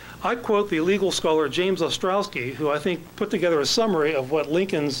I quote the legal scholar James Ostrowski, who I think put together a summary of what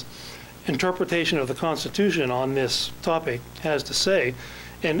Lincoln's interpretation of the Constitution on this topic has to say.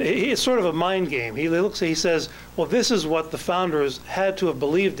 And it's sort of a mind game. He says, well, this is what the founders had to have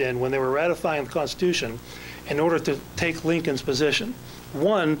believed in when they were ratifying the Constitution in order to take Lincoln's position.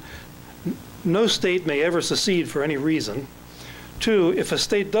 One, no state may ever secede for any reason. Two, if a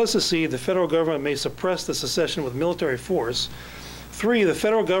state does secede, the federal government may suppress the secession with military force. Three, the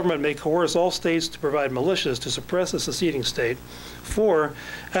federal government may coerce all states to provide militias to suppress a seceding state. Four,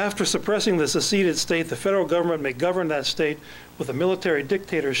 after suppressing the seceded state, the federal government may govern that state with a military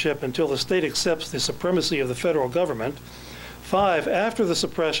dictatorship until the state accepts the supremacy of the federal government. Five, after the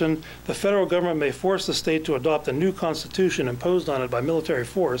suppression, the federal government may force the state to adopt a new constitution imposed on it by military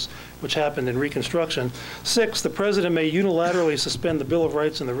force, which happened in Reconstruction. Six, the president may unilaterally suspend the Bill of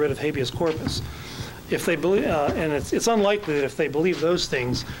Rights and the writ of habeas corpus. If they believe, and it's unlikely that if they believe those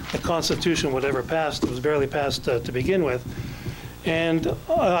things, the Constitution would ever pass. It was barely passed to begin with. And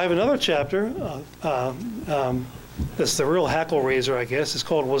I have another chapter that's the real hackle raiser, I guess. It's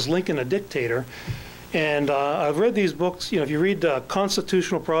called "Was Lincoln a Dictator?" And I've read these books. If you read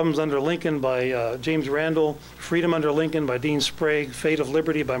Constitutional Problems Under Lincoln by James Randall, Freedom Under Lincoln by Dean Sprague, Fate of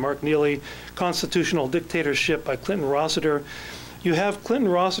Liberty by Mark Neely, Constitutional Dictatorship by Clinton Rossiter, you have Clinton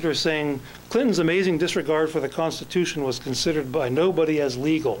Rossiter saying, Clinton's amazing disregard for the Constitution was considered by nobody as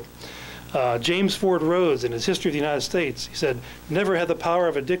legal. James Ford Rhodes, in his History of the United States, he said, never had the power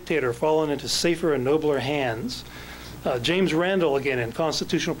of a dictator fallen into safer and nobler hands. James Randall, again, in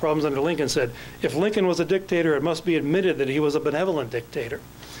Constitutional Problems Under Lincoln, said, if Lincoln was a dictator, it must be admitted that he was a benevolent dictator.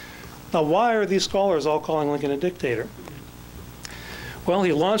 Now, why are these scholars all calling Lincoln a dictator? Well,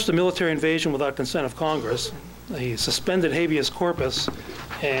 he launched a military invasion without consent of Congress. He suspended habeas corpus,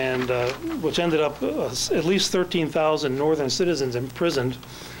 and which ended up at least 13,000 northern citizens imprisoned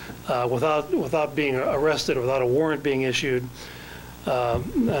without being arrested or without a warrant being issued.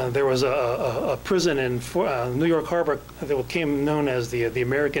 There was a prison in New York Harbor that became known as the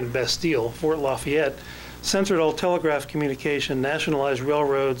American Bastille, Fort Lafayette, censored all telegraph communication, nationalized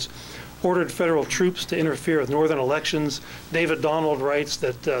railroads, ordered federal troops to interfere with northern elections. David Donald writes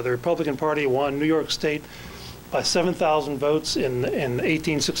that the Republican Party won New York State by 7,000 votes in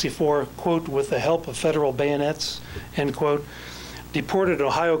 1864, quote, with the help of federal bayonets, end quote. Deported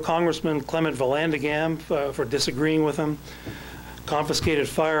Ohio Congressman Clement Vallandigham for disagreeing with him. Confiscated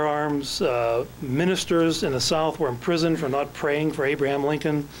firearms. Ministers in the South were imprisoned for not praying for Abraham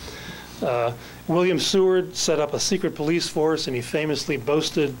Lincoln. William Seward set up a secret police force, and he famously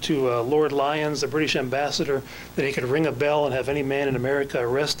boasted to Lord Lyons, the British ambassador, that he could ring a bell and have any man in America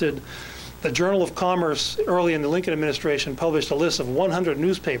arrested. The Journal of Commerce, early in the Lincoln administration, published a list of 100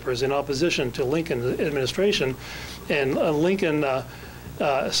 newspapers in opposition to Lincoln's administration, and Lincoln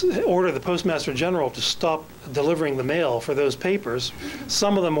ordered the Postmaster General to stop delivering the mail for those papers.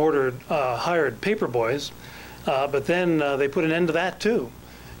 Some of them hired paper boys, but then they put an end to that too.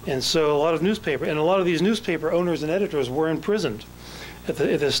 And so a lot of these newspaper owners and editors were imprisoned at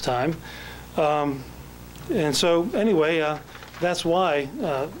this time. And so anyway, that's why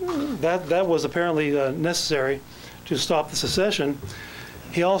that was apparently necessary to stop the secession.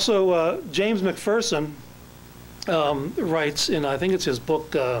 He also, James McPherson writes in, I think it's his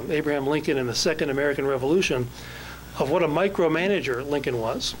book, Abraham Lincoln and the Second American Revolution, of what a micromanager Lincoln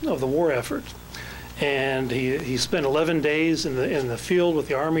was of the war effort. And he spent 11 days in the field with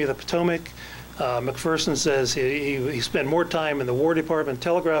the Army of the Potomac. McPherson says he spent more time in the War Department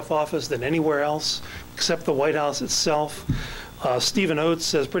telegraph office than anywhere else, except the White House itself. Stephen Oates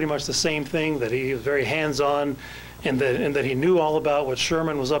says pretty much the same thing, that he was very hands-on, and that he knew all about what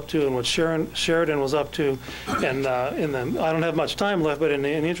Sherman was up to and what Sheridan was up to. And I don't have much time left, but in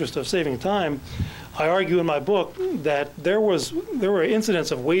the interest of saving time, I argue in my book that there were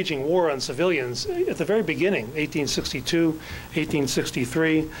incidents of waging war on civilians at the very beginning, 1862,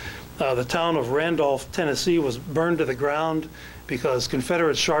 1863. The town of Randolph, Tennessee was burned to the ground because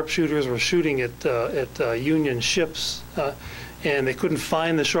Confederate sharpshooters were shooting at Union ships, and they couldn't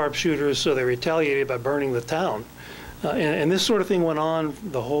find the sharpshooters, so they retaliated by burning the town. And this sort of thing went on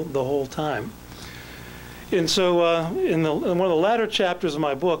the whole time. And so in one of the latter chapters of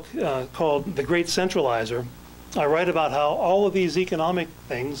my book, called The Great Centralizer, I write about how all of these economic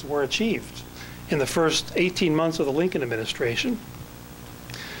things were achieved in the first 18 months of the Lincoln administration.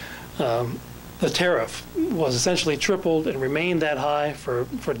 The tariff was essentially tripled and remained that high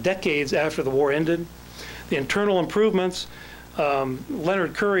for decades after the war ended. The internal improvements,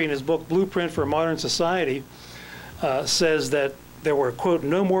 Leonard Curry in his book Blueprint for a Modern Society says that there were, quote,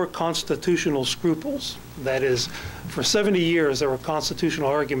 no more constitutional scruples. That is, for 70 years there were constitutional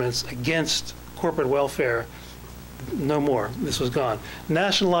arguments against corporate welfare. No more. This was gone.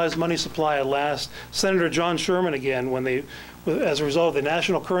 Nationalized money supply at last. Senator John Sherman again, as a result of the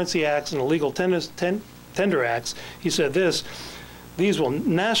National Currency Acts and the Legal Tender Acts, he said this: these will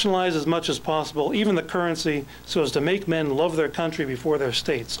nationalize as much as possible, even the currency, so as to make men love their country before their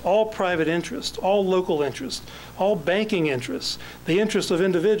states. All private interests, all local interests, all banking interests, the interests of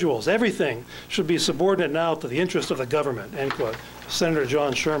individuals, everything should be subordinate now to the interest of the government, end quote. Senator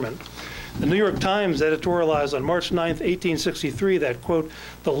John Sherman. The New York Times editorialized on March 9, 1863 that, quote,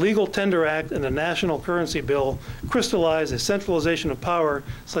 the Legal Tender Act and the National Currency Bill crystallized a centralization of power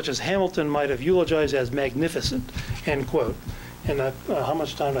such as Hamilton might have eulogized as magnificent, end quote. And how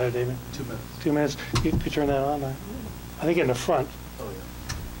much time do I have, David? 2 minutes. 2 minutes. You could turn that on. I think in the front. Oh,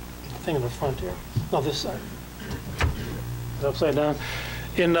 yeah. I think in the front here. No, this side. It's upside down.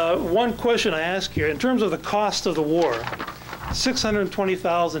 In one question I ask here, in terms of the cost of the war,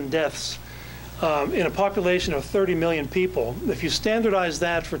 620,000 deaths in a population of 30 million people. If you standardize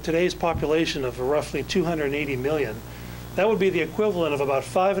that for today's population of roughly 280 million, that would be the equivalent of about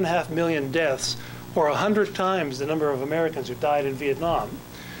 5.5 million deaths, or 100 times the number of Americans who died in Vietnam.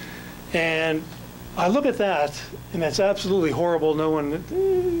 And I look at that, and that's absolutely horrible. No one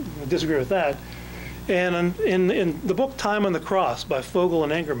would disagree with that. And in the book Time on the Cross by Fogel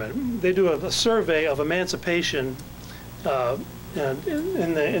and Engerman, they do a survey of emancipation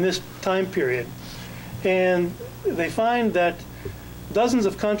in this time period. And they find that dozens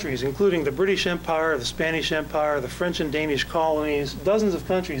of countries, including the British Empire, the Spanish Empire, the French and Danish colonies, dozens of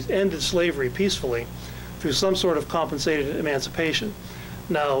countries ended slavery peacefully through some sort of compensated emancipation.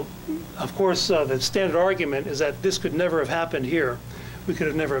 Now, of course, the standard argument is that this could never have happened here. We could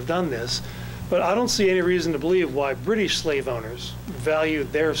have never have done this. But I don't see any reason to believe why British slave owners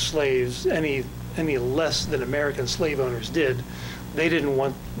valued their slaves any less than American slave owners did. They didn't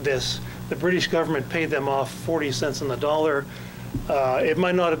want this. The British government paid them off 40 cents on the dollar. It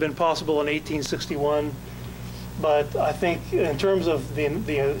might not have been possible in 1861, but I think in terms of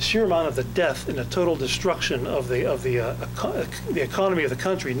the sheer amount of the death and the total destruction of the economy of the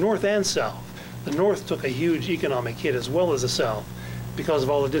country, North and South, the North took a huge economic hit as well as the South because of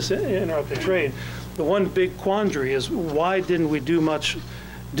all the disinterrupted trade. The one big quandary is why didn't we do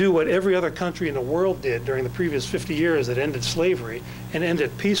what every other country in the world did during the previous 50 years that ended slavery and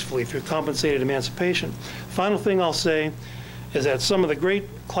ended peacefully through compensated emancipation. Final thing I'll say is that some of the great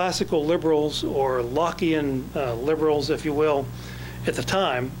classical liberals, or Lockean liberals, if you will, at the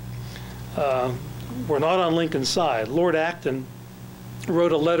time, were not on Lincoln's side. Lord Acton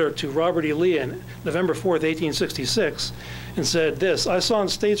wrote a letter to Robert E. Lee on November 4th, 1866, and said this: "I saw in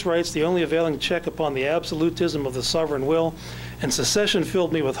states' rights the only availing check upon the absolutism of the sovereign will, and secession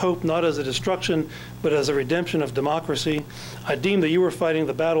filled me with hope not as a destruction, but as a redemption of democracy. I deemed that you were fighting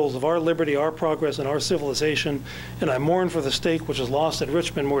the battles of our liberty, our progress, and our civilization, and I mourn for the stake which was lost at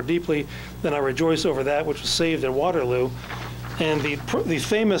Richmond more deeply than I rejoice over that which was saved at Waterloo." And the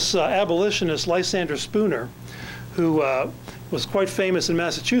famous abolitionist Lysander Spooner, who was quite famous in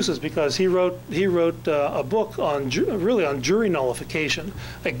Massachusetts because he wrote a book on jury nullification,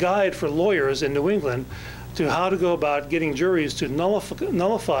 a guide for lawyers in New England to how to go about getting juries to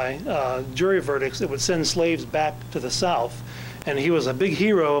nullify jury verdicts that would send slaves back to the South. And he was a big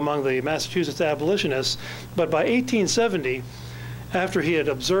hero among the Massachusetts abolitionists. But by 1870, after he had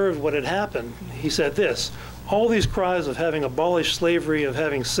observed what had happened, he said this: "All these cries of having abolished slavery, of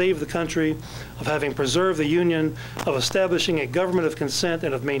having saved the country, of having preserved the Union, of establishing a government of consent,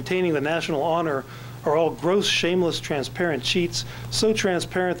 and of maintaining the national honor are all gross, shameless, transparent cheats, so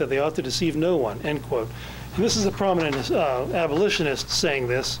transparent that they ought to deceive no one," end quote. And this is a prominent abolitionist saying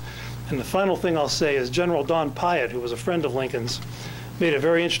this. And the final thing I'll say is General Don Piatt, who was a friend of Lincoln's, made a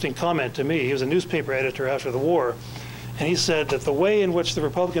very interesting comment to me. He was a newspaper editor after the war. And he said that the way in which the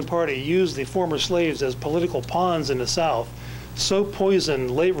Republican Party used the former slaves as political pawns in the South so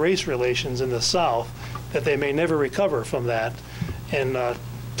poisoned race relations in the South that they may never recover from that. And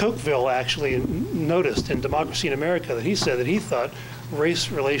Tocqueville actually noticed in Democracy in America that he said that he thought race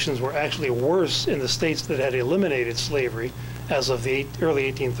relations were actually worse in the states that had eliminated slavery as of the early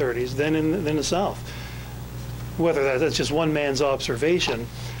 1830s than in the South. Whether that's just one man's observation,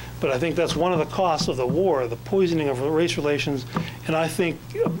 but I think that's one of the costs of the war, the poisoning of race relations. And I think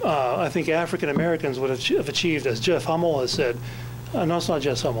African Americans would have achieved, as Jeff Hummel has said, no, it's not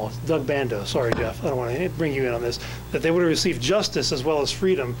Jeff Hummel, it's Doug Bando, sorry Jeff, I don't want to bring you in on this, that they would have received justice as well as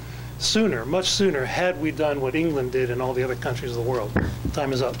freedom sooner, much sooner, had we done what England did in all the other countries of the world.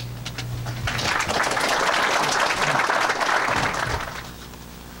 Time is up.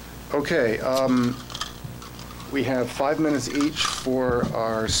 Okay, we have 5 minutes each for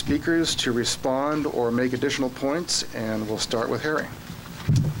our speakers to respond or make additional points, and we'll start with Harry.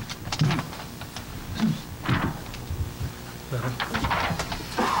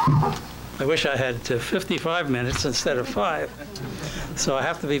 I wish I had 55 minutes instead of 5, so I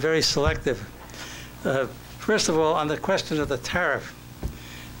have to be very selective. First of all, on the question of the tariff,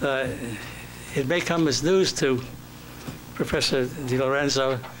 it may come as news to Professor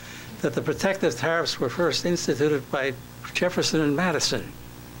DiLorenzo that the protective tariffs were first instituted by Jefferson and Madison,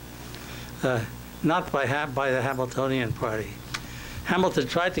 not by the Hamiltonian Party. Hamilton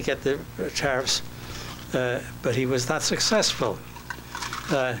tried to get the tariffs, but he was not successful.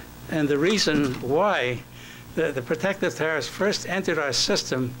 And the reason why the protective tariffs first entered our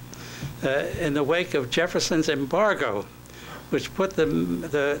system in the wake of Jefferson's embargo, which put the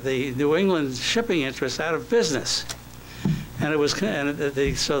New England shipping interests out of business. And it was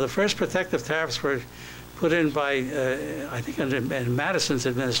so the first protective tariffs were put in by I think in Madison's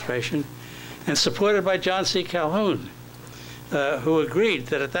administration, and supported by John C. Calhoun, who agreed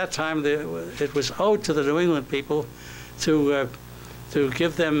that at that time it was owed to the New England people to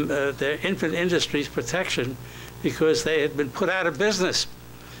give them their infant industries protection, because they had been put out of business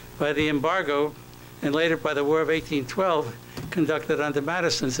by the embargo and later by the War of 1812 conducted under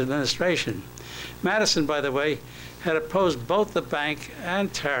Madison's administration. Madison, by the way, had opposed both the bank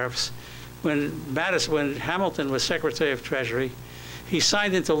and tariffs when Hamilton was Secretary of Treasury. He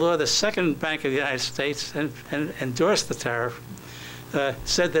signed into law the second Bank of the United States and endorsed the tariff,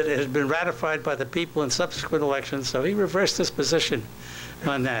 said that it had been ratified by the people in subsequent elections, so he reversed his position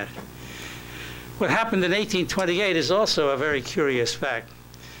on that. What happened in 1828 is also a very curious fact.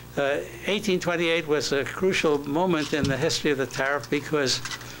 1828 was a crucial moment in the history of the tariff because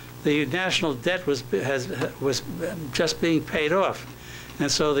the national debt was just being paid off. And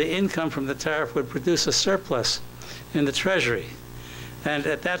so the income from the tariff would produce a surplus in the Treasury. And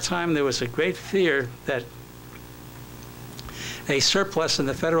at that time, there was a great fear that a surplus in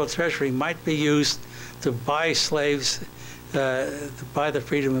the federal Treasury might be used to buy slaves, to buy the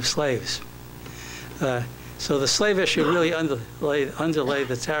freedom of slaves. So the slave issue really underlay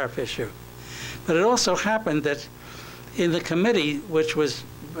the tariff issue. But it also happened that in the committee which was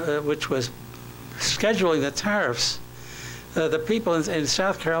scheduling the tariffs, the people in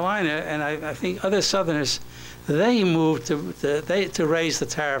South Carolina and I think other Southerners, they moved to raise the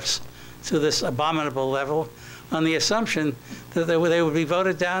tariffs to this abominable level on the assumption that they would be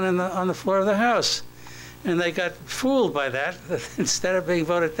voted down on the floor of the House. And they got fooled by that. Instead of being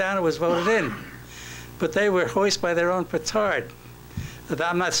voted down, it was voted in. But they were hoist by their own petard.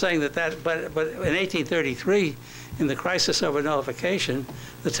 I'm not saying that, but in 1833, in the crisis over nullification,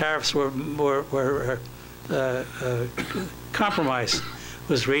 the tariffs were compromise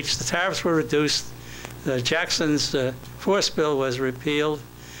was reached. The tariffs were reduced. Jackson's force bill was repealed,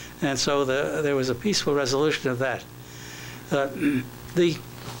 and so there was a peaceful resolution of that. The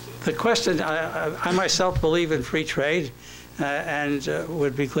question, I myself believe in free trade, and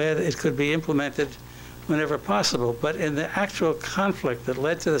would be glad it could be implemented whenever possible. But in the actual conflict that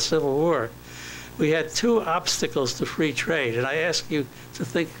led to the Civil War, we had two obstacles to free trade, and I ask you to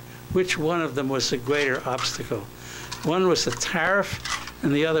think which one of them was the greater obstacle. One was the tariff,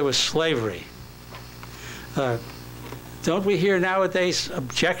 and the other was slavery. Don't we hear nowadays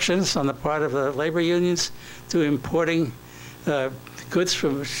objections on the part of the labor unions to importing goods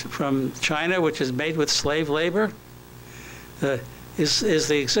from China, which is made with slave labor? Is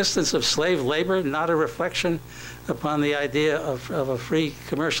the existence of slave labor not a reflection upon the idea of a free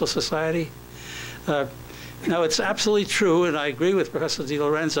commercial society? Now, it's absolutely true, and I agree with Professor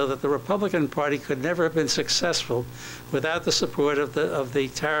DiLorenzo, that the Republican Party could never have been successful without the support of the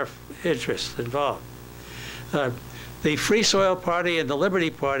tariff interests involved. The Free Soil Party and the Liberty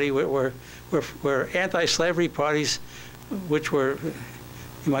Party were anti-slavery parties, which were,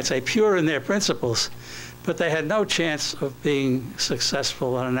 you might say, pure in their principles, but they had no chance of being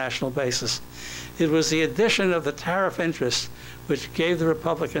successful on a national basis. It was the addition of the tariff interest which gave the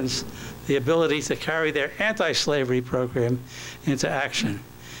Republicans the ability to carry their anti-slavery program into action.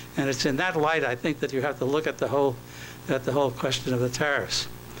 And it's in that light, I think, that you have to look at the whole question of the tariffs.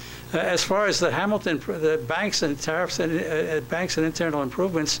 As far as the banks and tariffs and banks and internal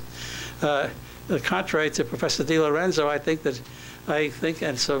improvements, contrary to Professor DiLorenzo, I think,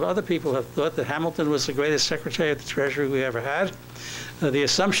 and some other people have thought that Hamilton was the greatest Secretary of the Treasury we ever had. The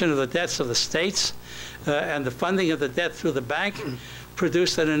assumption of the debts of the states and the funding of the debt through the bank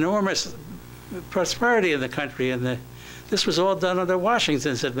produced an enormous prosperity in the country, and this was all done under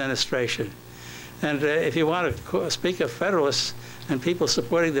Washington's administration. And if you want to speak of Federalists and people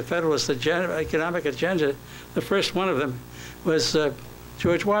supporting the Federalist economic agenda, the first one of them was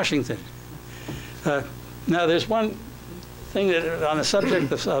George Washington. Now, there's one thing that on the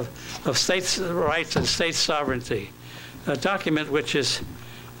subject of states' rights and state sovereignty, a document which is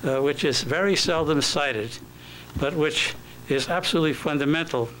very seldom cited, but which is absolutely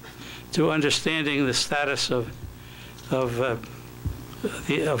fundamental to understanding the status of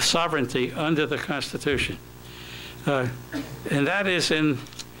sovereignty under the Constitution. And that is in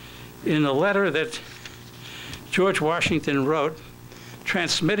a letter that George Washington wrote,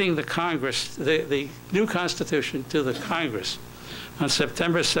 transmitting the Congress, the new Constitution to the Congress on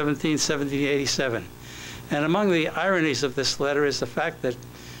September 17, 1787. And among the ironies of this letter is the fact that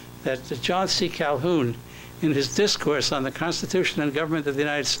John C. Calhoun, in his discourse on the Constitution and Government of the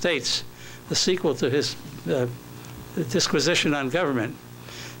United States, the sequel to his disquisition on government,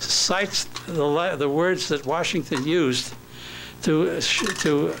 cites the words that Washington used to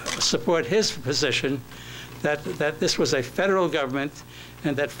support his position that this was a federal government,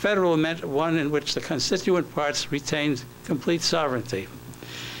 and that federal meant one in which the constituent parts retained complete sovereignty.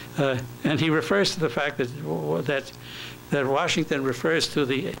 And he refers to the fact that Washington refers to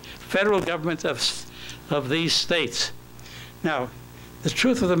the federal government of these states. Now, the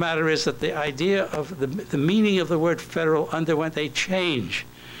truth of the matter is that the idea of the meaning of the word federal underwent a change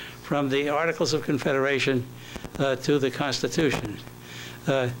from the Articles of Confederation to the Constitution.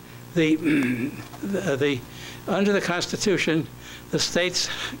 Under the Constitution, the states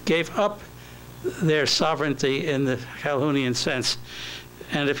gave up their sovereignty in the Calhounian sense.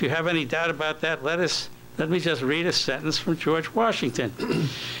 And if you have any doubt about that, let me just read a sentence from George Washington.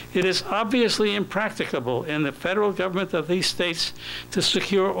 It is obviously impracticable in the federal government of these states to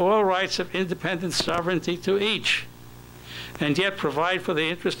secure all rights of independent sovereignty to each, and yet provide for the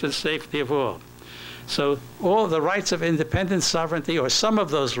interest and safety of all. So all the rights of independent sovereignty, or some of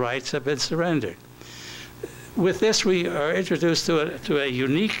those rights, have been surrendered. With this, we are introduced to a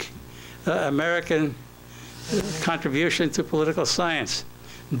unique American contribution to political science.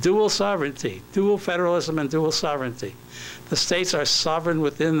 Dual sovereignty, dual federalism and dual sovereignty. The states are sovereign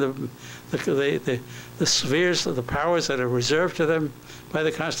within the spheres of the powers that are reserved to them by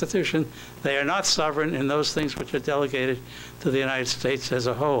the Constitution. They are not sovereign in those things which are delegated to the United States as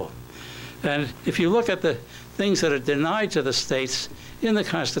a whole. And if you look at the things that are denied to the states in the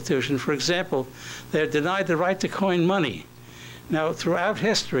Constitution, for example, they're denied the right to coin money. Now, throughout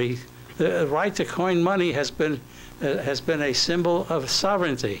history, the right to coin money has been a symbol of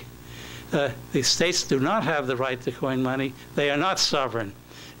sovereignty. The states do not have the right to coin money. They are not sovereign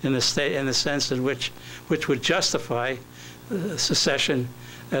in the sense in which would justify secession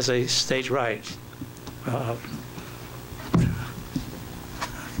as a state right.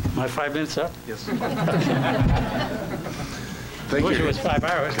 My 5 minutes up? Yes. I wish it was 5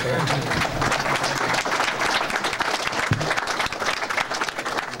 hours.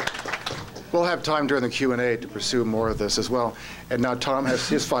 We'll have time during the Q&A to pursue more of this as well. And now Tom has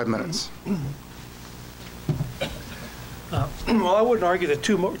his 5 minutes. Well, I wouldn't argue that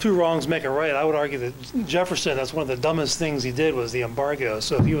two wrongs make a right. I would argue that Jefferson, that's one of the dumbest things he did, was the embargo.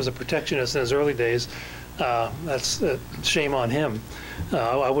 So if he was a protectionist in his early days, that's shame on him.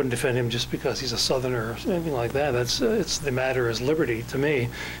 I wouldn't defend him just because he's a Southerner or anything like that. It's the matter is liberty to me.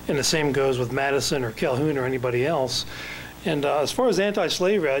 And the same goes with Madison or Calhoun or anybody else. And as far as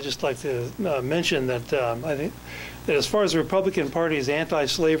anti-slavery, I'd just like to mention that I think that as far as the Republican Party's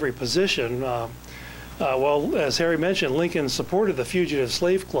anti-slavery position, well, as Harry mentioned, Lincoln supported the Fugitive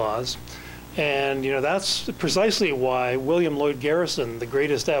Slave Clause. And, that's precisely why William Lloyd Garrison, the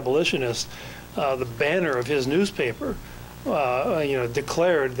greatest abolitionist, the banner of his newspaper,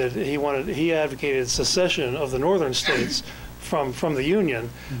 declared that he advocated secession of the northern states from the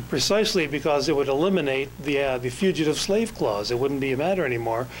Union, precisely because it would eliminate the Fugitive Slave Clause. It wouldn't be a matter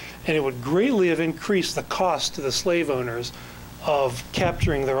anymore, and it would greatly have increased the cost to the slave owners of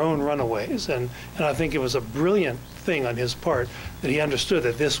capturing their own runaways. And I think it was a brilliant thing on his part that he understood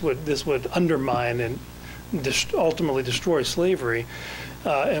that this would undermine and ultimately destroy slavery.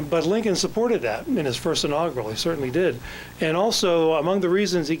 But Lincoln supported that in his first inaugural. He certainly did. And also, among the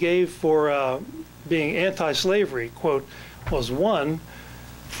reasons he gave for being anti-slavery, quote, was one,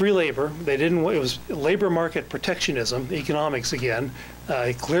 free labor. It was labor market protectionism, economics again.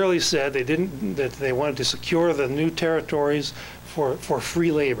 He clearly said that they wanted to secure the new territories for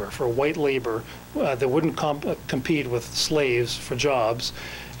free labor, for white labor that wouldn't compete with slaves for jobs.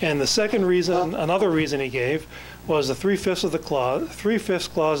 And the second reason, another reason he gave, was the 3/5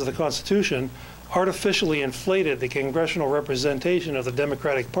 clause of the Constitution artificially inflated the congressional representation of the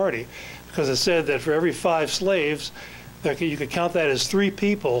Democratic Party, because it said that for every 5 slaves, you could count that as 3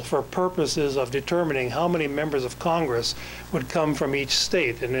 people for purposes of determining how many members of Congress would come from each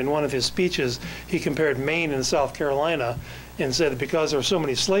state. And in one of his speeches, he compared Maine and South Carolina and said that because there were so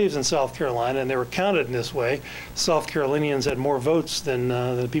many slaves in South Carolina and they were counted in this way, South Carolinians had more votes than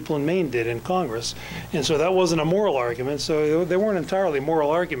the people in Maine did in Congress. And so that wasn't a moral argument. So they weren't entirely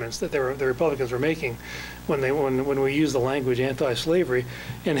moral arguments that the Republicans were making when we use the language anti-slavery.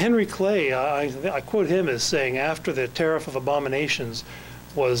 And Henry Clay, I quote him as saying, after the Tariff of Abominations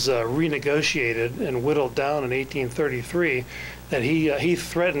was renegotiated and whittled down in 1833, that he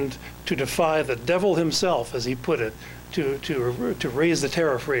threatened to defy the devil himself, as he put it, to raise the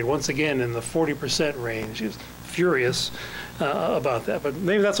tariff rate once again in the 40% range. He was furious about that. But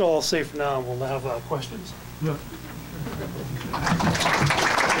maybe that's all I'll say for now, and we'll have questions. Yeah.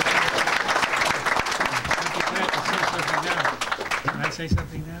 Can I say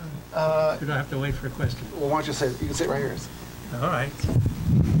something now? Do I have to wait for a question? Well, why don't you say, you can sit right here. All right.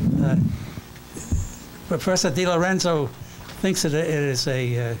 Professor DiLorenzo thinks that it is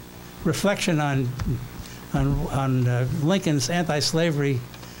a reflection on Lincoln's anti-slavery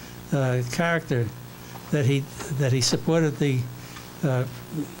character that he supported the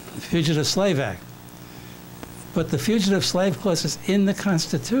Fugitive Slave Act. But the Fugitive Slave Clause is in the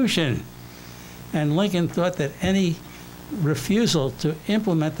Constitution, and Lincoln thought that any refusal to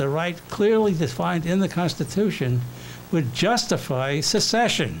implement the right clearly defined in the Constitution would justify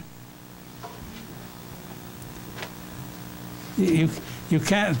secession. You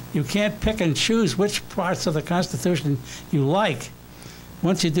can't pick and choose which parts of the Constitution you like.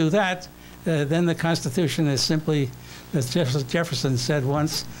 Once you do that, then the Constitution is simply, as Jefferson said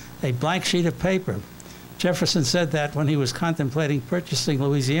once, a blank sheet of paper. Jefferson said that when he was contemplating purchasing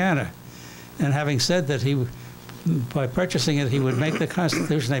Louisiana, and having said that by purchasing it, he would make the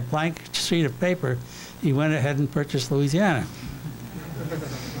Constitution a blank sheet of paper, he went ahead and purchased Louisiana.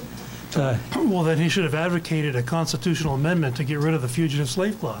 Well, then he should have advocated a constitutional amendment to get rid of the Fugitive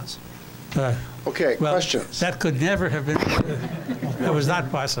Slave Clause. Okay, well, questions? That could never have been, that was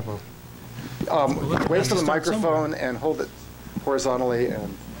not possible. Wait for the microphone and hold it horizontally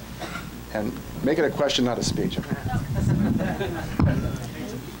and make it a question, not a speech.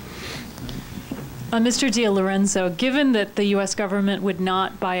 Mr. DiLorenzo, given that the U.S. government would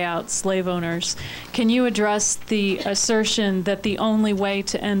not buy out slave owners, can you address the assertion that the only way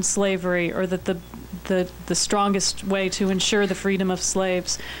to end slavery, or that the strongest way to ensure the freedom of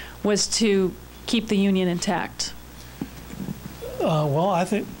slaves, was to keep the Union intact? Well, I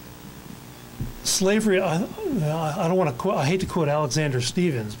think slavery, I don't want to quote, I hate to quote Alexander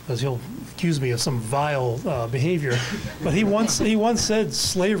Stevens because he'll accuse me of some vile behavior, but he once said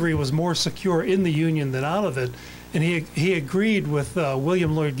slavery was more secure in the Union than out of it, and he agreed with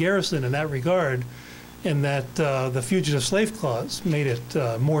William Lloyd Garrison in that regard, in that the Fugitive Slave Clause made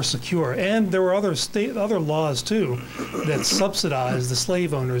it more secure. And there were other laws too that subsidized the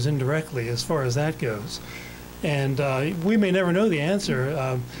slave owners indirectly as far as that goes. And we may never know the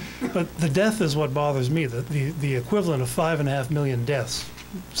answer, but the death is what bothers me, the equivalent of 5.5 million deaths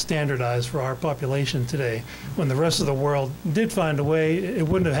standardized for our population today. When the rest of the world did find a way, it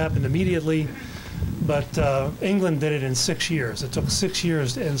wouldn't have happened immediately, but England did it in 6 years. It took 6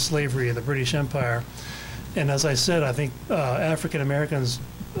 years to end slavery in the British Empire. And as I said, I think African Americans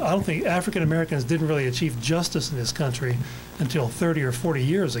didn't really achieve justice in this country until 30 or 40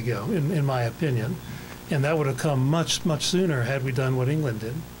 years ago, in my opinion. And that would have come much, much sooner had we done what England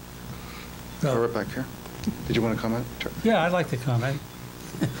did. Right back here. Did you want to comment? Yeah, I'd like to comment.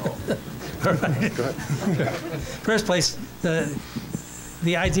 Go ahead. First place,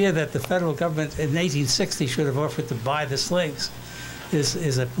 the idea that the federal government in 1860 should have offered to buy the slaves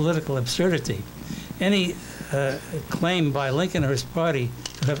is a political absurdity. Any claim by Lincoln or his party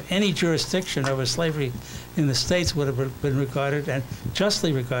to have any jurisdiction over slavery in the states would have been regarded, and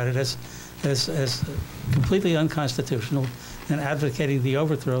justly regarded, as completely unconstitutional and advocating the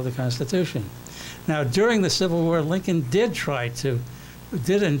overthrow of the Constitution. Now, during the Civil War, Lincoln did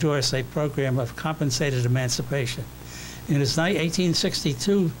endorse a program of compensated emancipation. In his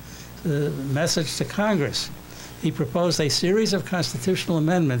 1862 message to Congress, he proposed a series of constitutional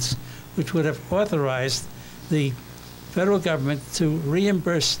amendments which would have authorized the federal government to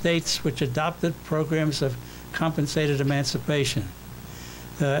reimburse states which adopted programs of compensated emancipation.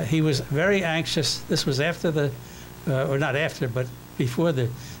 He was very anxious. This was after or not after, but before the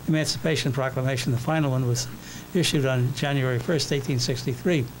Emancipation Proclamation. The final one was issued on January 1st,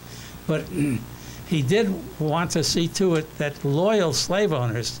 1863. But he did want to see to it that loyal slave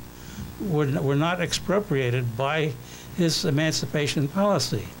owners were not expropriated by his emancipation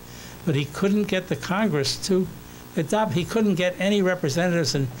policy. But he couldn't get the Congress to adopt. He couldn't get any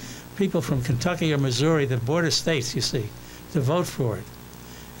representatives and people from Kentucky or Missouri, the border states, you see, to vote for it.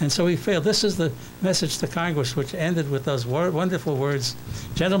 And so he failed. This is the message to Congress, which ended with those wonderful words: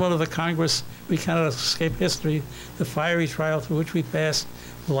 "Gentlemen of the Congress, we cannot escape history. The fiery trial through which we passed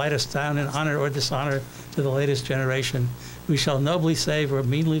will light us down in honor or dishonor to the latest generation. We shall nobly save or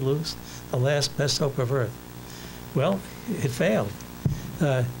meanly lose the last best hope of earth." Well, it failed.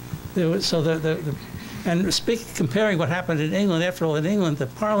 Comparing what happened in England, after all, in England, the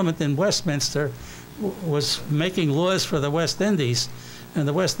Parliament in Westminster was making laws for the West Indies, and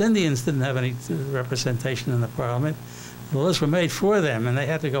the West Indians didn't have any representation in the Parliament. The laws were made for them, and they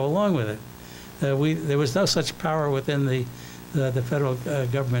had to go along with it. There was no such power within the federal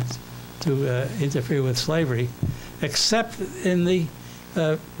government to interfere with slavery, except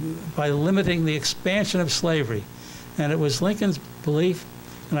by limiting the expansion of slavery. And it was Lincoln's belief,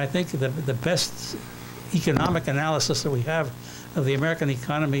 and I think the best economic analysis that we have of the American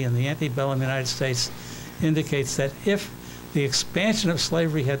economy in the antebellum United States indicates that if the expansion of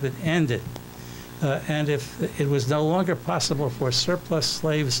slavery had been ended, and if it was no longer possible for surplus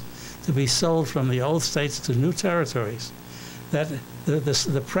slaves to be sold from the old states to new territories, that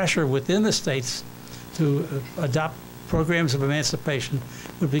the pressure within the states to adopt programs of emancipation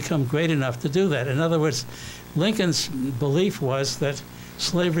would become great enough to do that. In other words, Lincoln's belief was that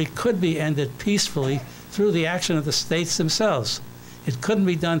slavery could be ended peacefully through the action of the states themselves. It couldn't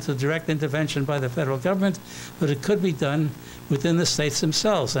be done through direct intervention by the federal government, but it could be done within the states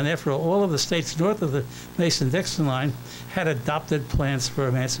themselves. And after all of the states north of the Mason-Dixon line had adopted plans for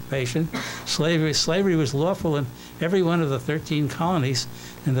emancipation. Slavery was lawful in every one of the 13 colonies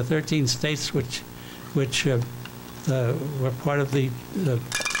and the 13 states which were part of the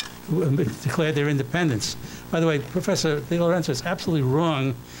declared their independence. By the way, Professor DiLorenzo is absolutely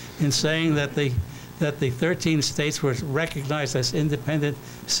wrong in saying that the 13 states were recognized as independent,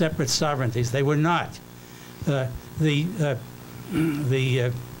 separate sovereignties. They were not. In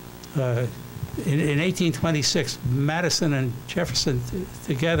 1826, Madison and Jefferson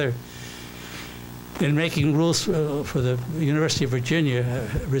together, in making rules for the University of Virginia,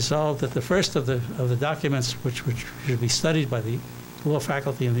 resolved that the first of the documents which should be studied by the law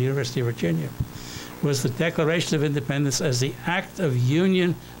faculty in the University of Virginia was the Declaration of Independence as the act of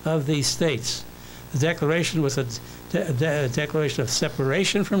union of these states. The Declaration was a declaration of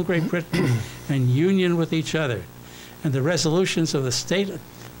separation from Great Britain and union with each other. And the resolutions of the state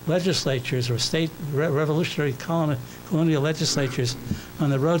legislatures or state revolutionary colonial legislatures on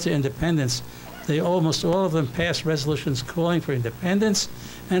the road to independence, they almost all of them passed resolutions calling for independence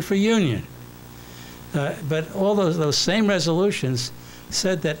and for union. But all those same resolutions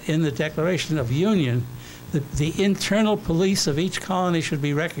said that in the Declaration of Union, the internal police of each colony should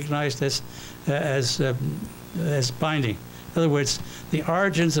be recognized as binding. In other words, the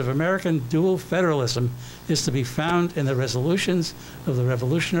origins of American dual federalism is to be found in the resolutions of the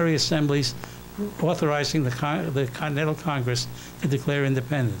revolutionary assemblies authorizing the Continental Congress to declare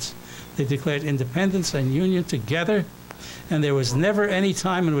independence. They declared independence and union together, and there was never any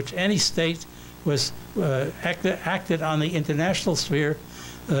time in which any state was acted on the international sphere,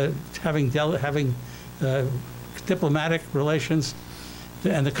 having diplomatic relations,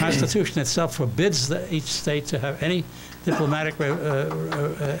 and the Constitution itself forbids each state to have any diplomatic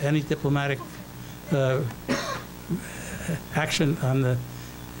action on the.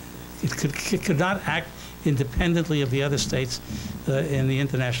 It could not act independently of the other states in the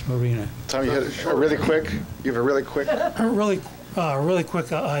international arena. Tom, you had a really quick. You have a really quick. Really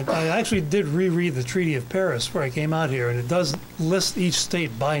quick. I actually did reread the Treaty of Paris where I came out here, and it does list each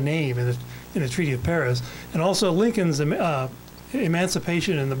state by name in the Treaty of Paris, and also Lincoln's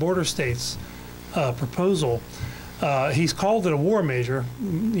emancipation in the border states proposal. He's called it a war measure,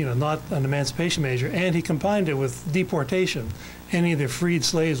 not an emancipation measure, and he combined it with deportation. Any of the freed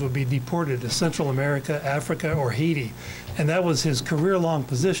slaves would be deported to Central America, Africa, or Haiti, and that was his career-long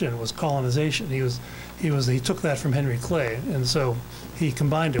position, was colonization. He took that from Henry Clay, and so he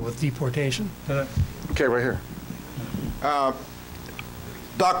combined it with deportation. Okay, right here.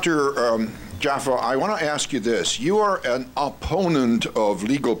 Dr. Jaffa, I want to ask you this. You are an opponent of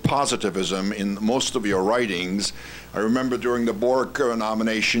legal positivism in most of your writings. I remember during the Bork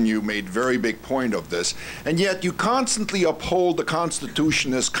nomination you made very big point of this, and yet you constantly uphold the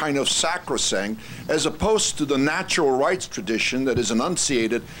Constitution as kind of sacrosanct as opposed to the natural rights tradition that is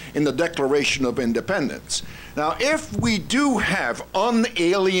enunciated in the Declaration of Independence. Now, if we do have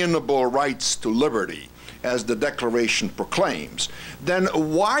unalienable rights to liberty, as the Declaration proclaims, then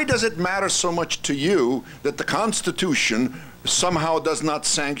why does it matter so much to you that the Constitution somehow does not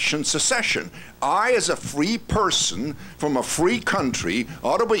sanction secession? I, as a free person from a free country,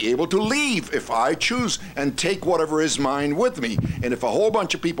 ought to be able to leave if I choose and take whatever is mine with me. And if a whole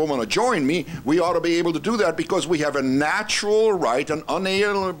bunch of people want to join me, we ought to be able to do that because we have a natural right, an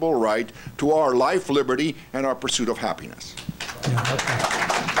unalienable right to our life, liberty, and our pursuit of happiness. Yeah, okay.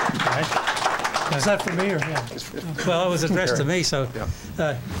 All right. Is that for me or him? Well, it was addressed to me, so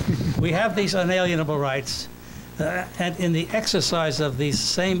we have these unalienable rights, and in the exercise of these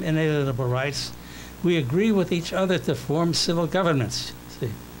same inalienable rights, we agree with each other to form civil governments.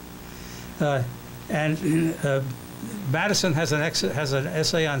 See, and Madison has an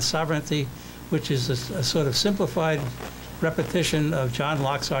essay on sovereignty, which is a sort of simplified repetition of John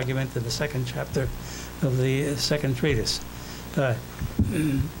Locke's argument in the second chapter of the second treatise.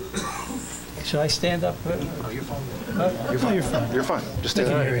 Should I stand up? No, you're fine. You're fine. You're fine. Just They stand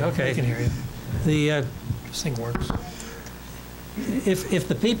can up. hear you. Okay. They can hear you. This thing works. If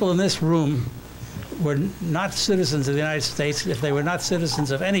the people in this room were not citizens of the United States, if they were not citizens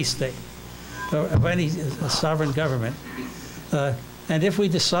of any state, or of any sovereign government, and if we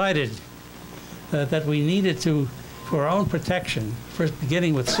decided that we needed to, for our own protection, first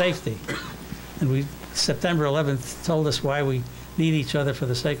beginning with safety, and September 11th told us why we need each other for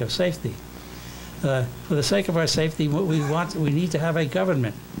the sake of safety, For the sake of our safety, we need to have a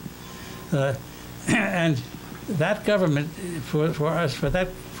government. And that government, for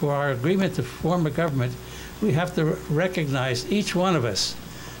our agreement to form a government, we have to recognize, each one of us,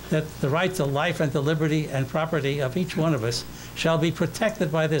 that the right to life and to liberty and property of each one of us shall be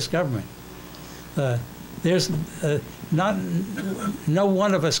protected by this government. There's no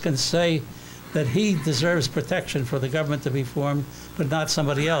one of us can say that he deserves protection for the government to be formed, but not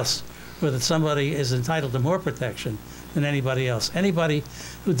somebody else, or that somebody is entitled to more protection than anybody else. Anybody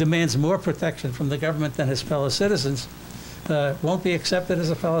who demands more protection from the government than his fellow citizens won't be accepted as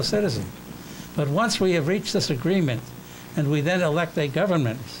a fellow citizen. But once we have reached this agreement, and we then elect a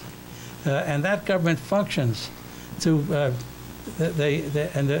government, and that government functions to,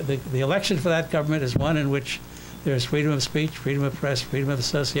 the election for that government is one in which there is freedom of speech, freedom of press, freedom of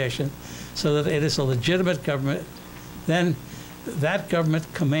association, so that it is a legitimate government, then that government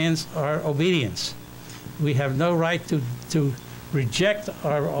commands our obedience. We have no right to reject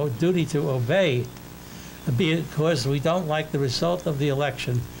our duty to obey because we don't like the result of the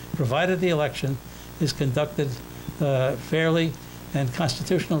election, provided the election is conducted fairly and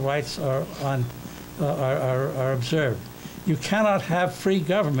constitutional rights are observed. You cannot have free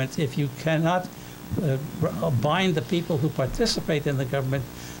government if you cannot bind the people who participate in the government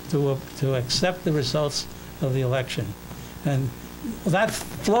to accept the results of the election. And that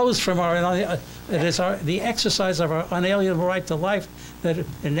flows from the exercise of our unalienable right to life that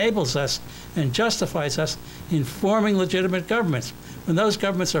enables us and justifies us in forming legitimate governments. When those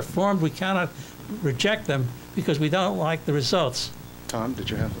governments are formed, we cannot reject them because we don't like the results. Tom, did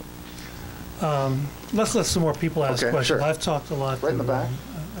you have it? Let's let some more people ask questions. Sure. I've talked a lot. Right in the back.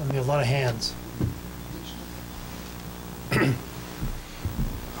 A lot of hands.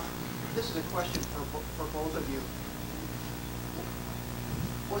 This is a question for both of you.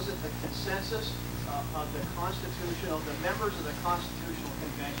 Was it the consensus of the members of the Constitutional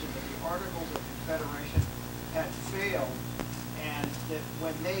Convention that the Articles of Confederation had failed, and that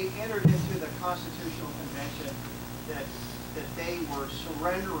when they entered into the Constitutional Convention, that they were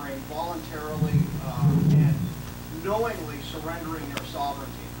surrendering voluntarily and knowingly surrendering their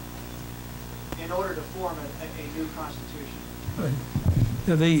sovereignty in order to form a new constitution?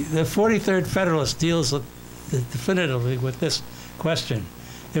 The 43rd Federalist deals definitively with this question.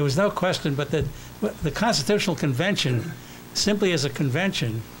 There was no question, but the Constitutional Convention, simply as a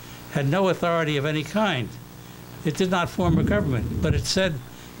convention, had no authority of any kind. It did not form a government, but it said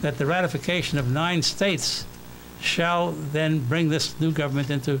that the ratification of 9 states shall then bring this new government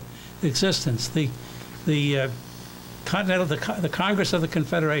into existence. The Congress of the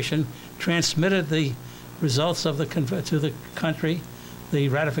Confederation transmitted the results of to the country. The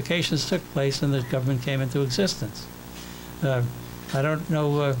ratifications took place, and the government came into existence. I don't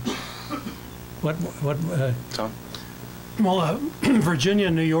know what Tom? Well,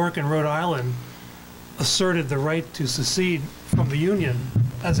 Virginia, New York, and Rhode Island asserted the right to secede from the Union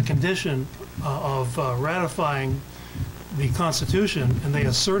as a condition of ratifying the Constitution, and they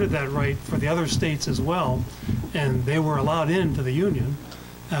asserted that right for the other states as well, and they were allowed into the Union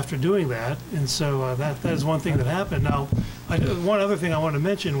after doing that, and so that is one thing that happened. Now, one other thing I wanted to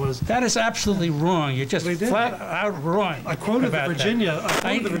mention was that is absolutely wrong. You're just flat out wrong. I quoted the Virginia. I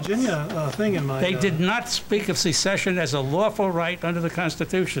quoted the Virginia thing in my. They did not speak of secession as a lawful right under the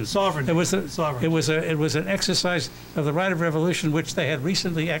Constitution. Sovereignty. It was sovereignty. It was an exercise of the right of revolution, which they had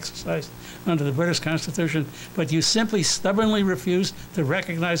recently exercised under the British Constitution. But you simply stubbornly refused to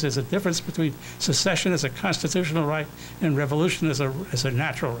recognize there's a difference between secession as a constitutional right and revolution as a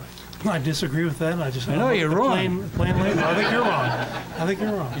natural right. I disagree with that. I know you're wrong. Plain language. I think you're wrong. I think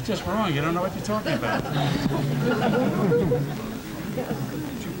you're wrong. You're just wrong. You don't know what you're talking about.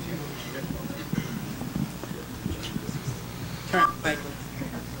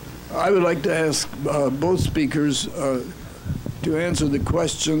 I would like to ask both speakers to answer the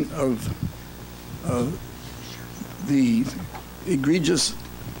question of the egregious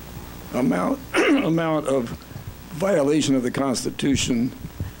amount of violation of the Constitution.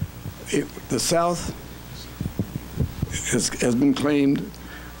 The South has been claimed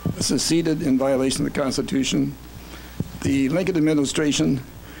seceded in violation of the Constitution. The Lincoln administration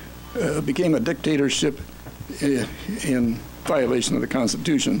became a dictatorship in violation of the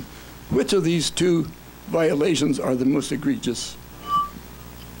Constitution. Which of these two violations are the most egregious?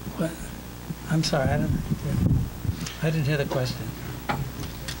 What? I'm sorry, I didn't hear the question.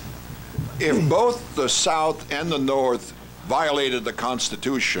 If both the South and the North violated the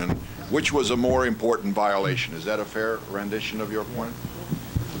Constitution, which was a more important violation? Is that a fair rendition of your point?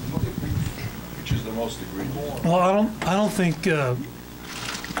 Which is the most egregious? Well, I don't think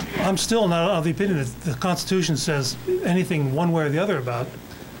I'm still not of the opinion that the Constitution says anything one way or the other about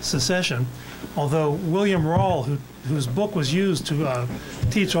secession, although William Rawle, whose book was used to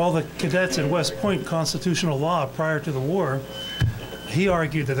teach all the cadets at West Point constitutional law prior to the war, he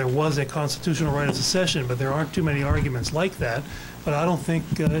argued that there was a constitutional right of secession, but there aren't too many arguments like that. But I don't think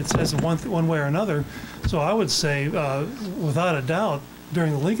it says one way or another. So I would say, without a doubt,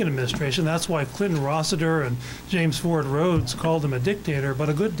 during the Lincoln administration, that's why Clinton Rossiter and James Ford Rhodes called him a dictator, but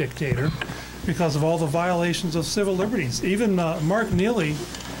a good dictator, because of all the violations of civil liberties. Even Mark Neely,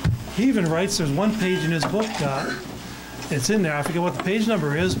 he even writes, there's one page in his book, it's in there, I forget what the page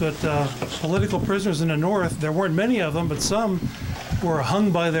number is, but political prisoners in the North, there weren't many of them, but some were hung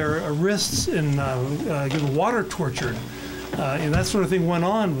by their wrists and given water tortured. And that sort of thing went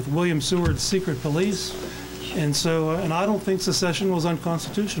on with William Seward's secret police. And so, and I don't think secession was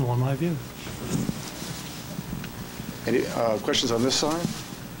unconstitutional in my view. Any questions on this side?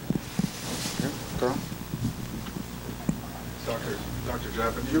 Here, Carl? Dr.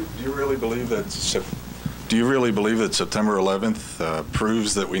 Jaffa, do you really believe that September 11th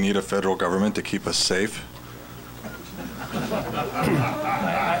proves that we need a federal government to keep us safe?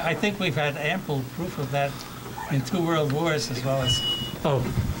 I think we've had ample proof of that in 2 world wars as well as... Oh,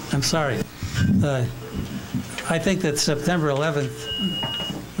 I'm sorry. I think that September 11th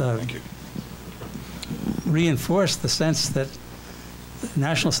reinforced the sense that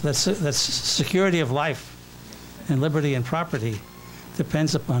that security of life and liberty and property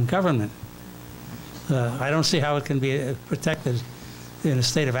depends upon government. I don't see how it can be protected in a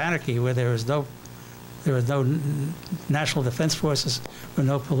state of anarchy where there are no national defense forces or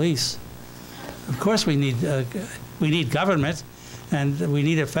no police. Of course, we need government, and we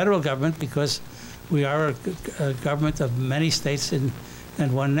need a federal government because we are a government of many states and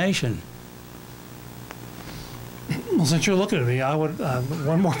one nation. Well, since you're looking at me, I would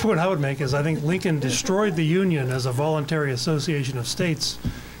one more point I would make is I think Lincoln destroyed the Union as a voluntary association of states.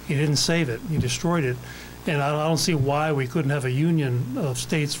 He didn't save it; he destroyed it, and I don't see why we couldn't have a union of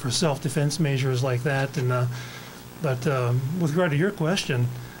states for self-defense measures like that. And but with regard to your question,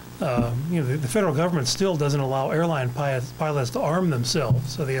 the federal government still doesn't allow airline pilots to arm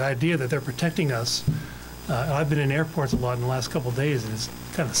themselves. So the idea that they're protecting us, I've been in airports a lot in the last couple of days, and it's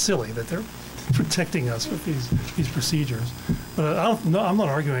kind of silly that they're protecting us with these procedures. But I'm not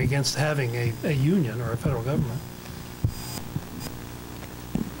arguing against having a union or a federal government.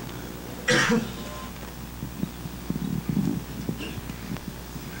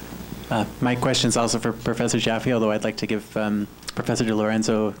 My question is also for Professor Jaffe, although I'd like to give Professor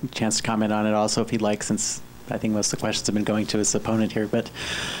DiLorenzo a chance to comment on it also if he'd like, since I think most of the questions have been going to his opponent here. But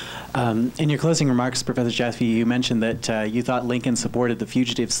in your closing remarks, Professor Jaffe, you mentioned that you thought Lincoln supported the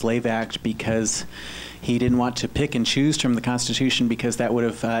Fugitive Slave Act because he didn't want to pick and choose from the Constitution because that would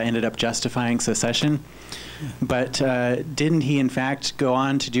have ended up justifying secession. But didn't he, in fact, go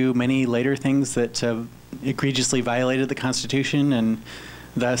on to do many later things that egregiously violated the Constitution and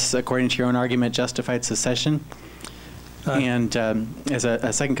thus, according to your own argument, justified secession? And as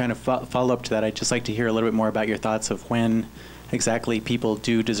a second kind of follow-up to that, I'd just like to hear a little bit more about your thoughts of when exactly people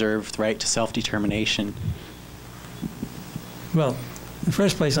do deserve the right to self-determination. Well, in the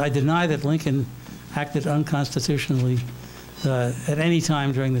first place, I deny that Lincoln acted unconstitutionally at any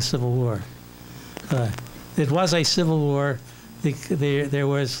time during the Civil War. It was a civil war. There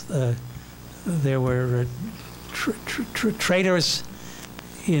were traitors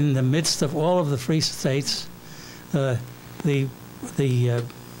in the midst of all of the free states. The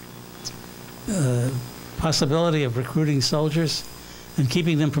possibility of recruiting soldiers and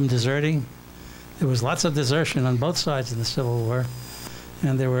keeping them from deserting. There was lots of desertion on both sides in the Civil War,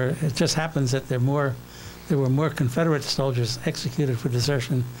 and it just happens that there were more Confederate soldiers executed for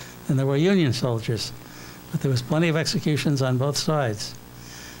desertion than there were Union soldiers. But there was plenty of executions on both sides.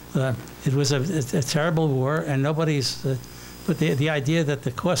 It was a terrible war, and nobody's. But the idea that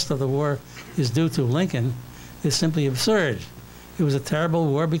the cost of the war is due to Lincoln is simply absurd. It was a terrible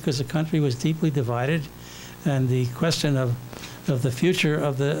war because the country was deeply divided, and the question of the future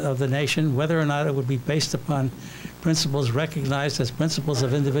of the nation, whether or not it would be based upon principles recognized as principles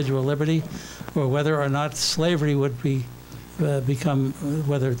of individual liberty, or whether or not slavery would become,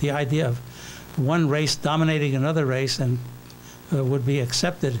 whether the idea of one race dominating another race and would be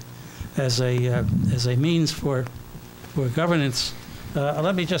accepted as a means for governance.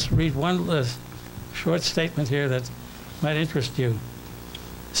 Let me just read one short statement here that might interest you.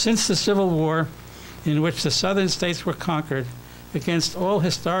 Since the Civil War, in which the southern states were conquered against all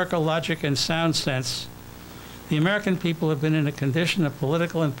historical logic and sound sense, the American people have been in a condition of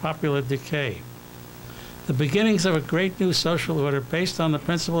political and popular decay. The beginnings of a great new social order based on the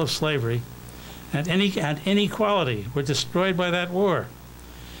principle of slavery and inequality were destroyed by that war,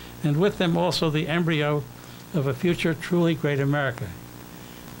 and with them also the embryo of a future truly great America.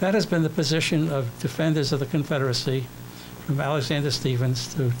 That has been the position of defenders of the Confederacy, from Alexander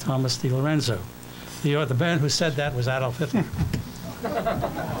Stephens to Thomas DiLorenzo. The man who said that was Adolf Hitler.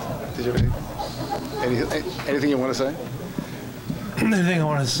 Did you have anything you want to say? Anything I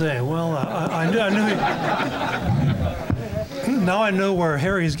want to say? Well, I knew. Now I know where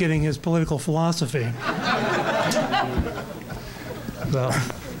Harry's getting his political philosophy. Well,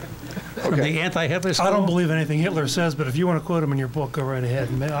 from the anti-Hitler school? I don't believe anything Hitler says, but if you want to quote him in your book, go right ahead.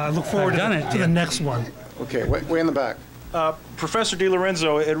 I look forward to the next one. Okay, way in the back. Professor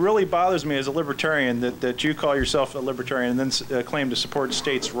DiLorenzo, it really bothers me as a libertarian that you call yourself a libertarian and then claim to support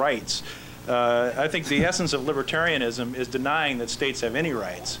states' rights. I think the essence of libertarianism is denying that states have any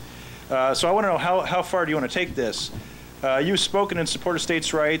rights. So I want to know how far do you want to take this? You've spoken in support of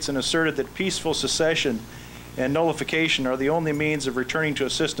states' rights and asserted that peaceful secession and nullification are the only means of returning to a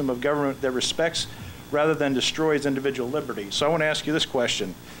system of government that respects rather than destroys individual liberty. So I want to ask you this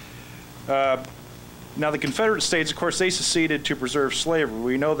question. Now, the Confederate States, of course, they seceded to preserve slavery.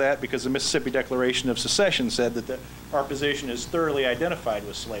 We know that because the Mississippi Declaration of Secession said that our position is thoroughly identified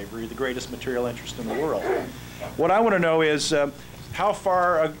with slavery, the greatest material interest in the world. What I want to know is how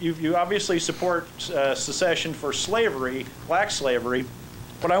far, you obviously support secession for slavery, black slavery,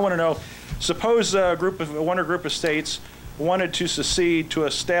 but I want to know, suppose one group of states wanted to secede to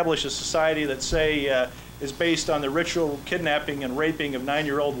establish a society that, say, is based on the ritual kidnapping and raping of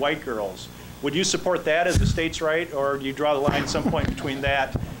 9-year-old white girls. Would you support that as a state's right, or do you draw the line at some point between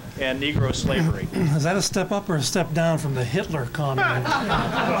that and Negro slavery? Is that a step up or a step down from the Hitler comment?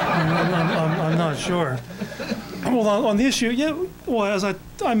 I'm not sure. Well, on the issue, yeah. Well, as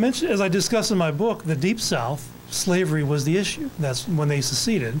I mentioned, as I discussed in my book, the Deep South, slavery was the issue. That's when they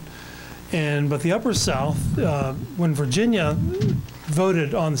seceded, but the Upper South, when Virginia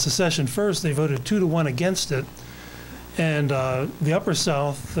voted on the secession first, they voted 2-1 against it. And the Upper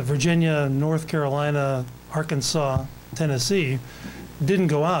South, Virginia, North Carolina, Arkansas, Tennessee, didn't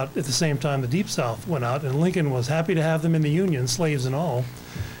go out at the same time the Deep South went out, and Lincoln was happy to have them in the Union, slaves and all.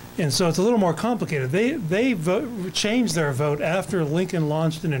 And so it's a little more complicated. They changed their vote after Lincoln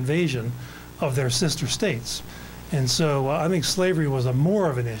launched an invasion of their sister states. And so I think slavery was more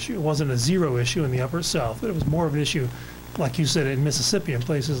of an issue. It wasn't a zero issue in the Upper South, but it was more of an issue, like you said, in Mississippi and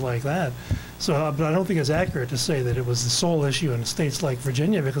places like that. So, but I don't think it's accurate to say that it was the sole issue in states like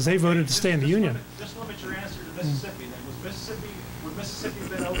Virginia, because they voted to stay in the Union. Just limit your answer to Mississippi then. Would Mississippi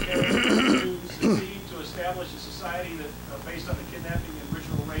been okay to secede to establish a society that based on the kidnapping and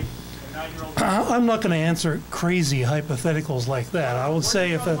ritual rape of 9-year-old? I'm not going to answer crazy hypotheticals like that. I would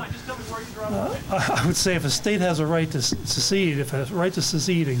say if a state has a right to secede, if a right to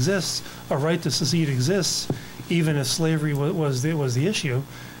secede exists, a right to secede exists, even if slavery was the issue,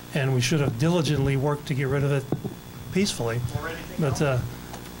 and we should have diligently worked to get rid of it peacefully. But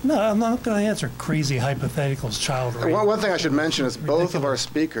no, I'm not going to answer crazy hypotheticals, child rape. One thing I should mention is both of our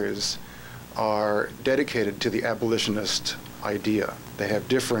speakers are dedicated to the abolitionist idea. They have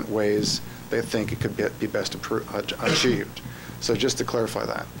different ways they think it could be best achieved. So just to clarify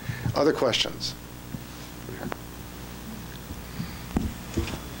that. Other questions?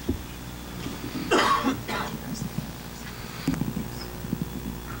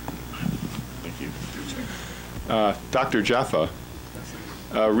 Dr. Jaffa,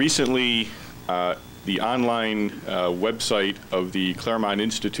 recently the online website of the Claremont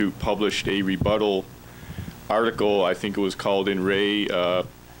Institute published a rebuttal article, I think it was called In Re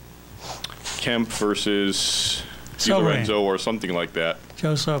Kemp versus DiLorenzo or something like that.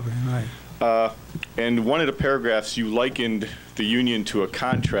 Joe Sobran, right. And one of the paragraphs, you likened the Union to a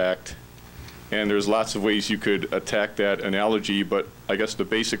contract, and there's lots of ways you could attack that analogy, but I guess the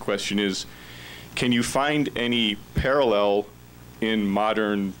basic question is, can you find any parallel in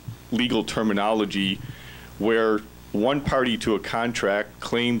modern legal terminology where one party to a contract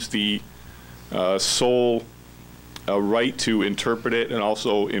claims the sole right to interpret it and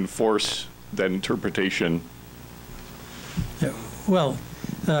also enforce that interpretation? Well,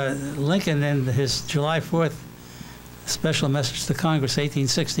 Lincoln in his July 4th special message to Congress,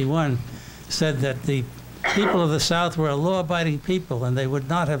 1861, said that the people of the South were a law-abiding people and they would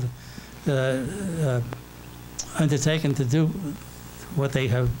not have undertaken to do what they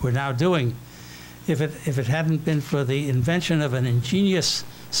were now doing if it hadn't been for the invention of an ingenious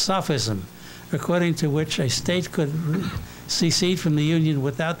sophism according to which a state could secede from the Union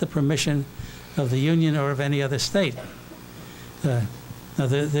without the permission of the Union or of any other state. Now,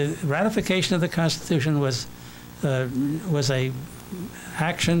 the ratification of the Constitution was a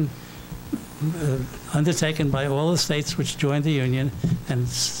action undertaken by all the states which joined the Union and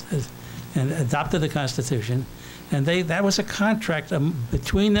adopted the Constitution, and that was a contract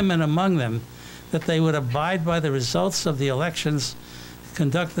between them and among them that they would abide by the results of the elections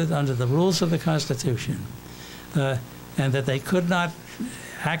conducted under the rules of the Constitution, and that they could not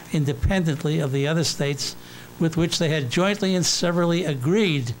act independently of the other states with which they had jointly and severally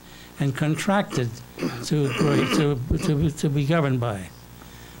agreed and contracted to be governed by.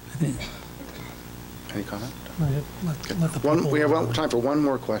 I think. Any comment? We have time for one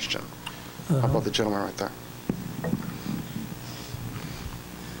more question. How about the gentleman right there?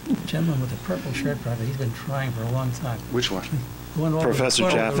 Gentleman with the purple shirt, probably. He's been trying for a long time. Which one? Professor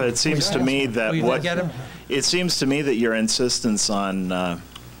Jaffa, it seems to me that your insistence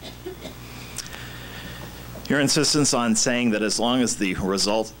on saying that as long as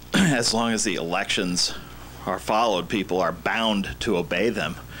the elections are followed, people are bound to obey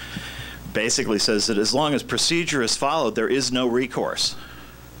them, basically says that as long as procedure is followed, there is no recourse.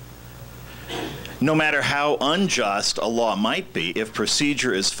 No matter how unjust a law might be, if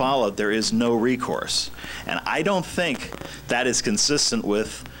procedure is followed, there is no recourse. And I don't think that is consistent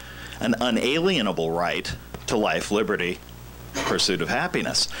with an unalienable right to life, liberty, pursuit of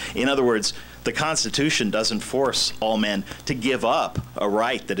happiness. In other words, the Constitution doesn't force all men to give up a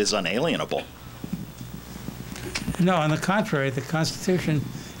right that is unalienable. No, on the contrary, the Constitution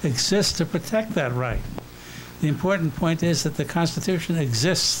exists to protect that right. The important point is that the Constitution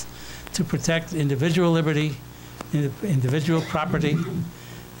exists to protect individual liberty, individual property.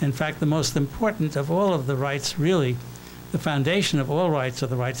 In fact, the most important of all of the rights, really, the foundation of all rights are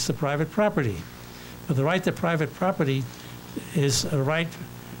the rights to private property. But the right to private property is a right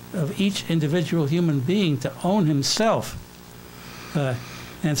of each individual human being to own himself.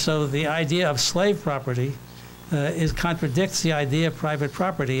 And so the idea of slave property contradicts the idea of private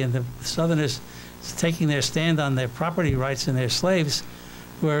property, and the Southerners taking their stand on their property rights and their slaves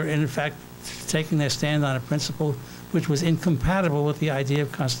were in fact taking their stand on a principle which was incompatible with the idea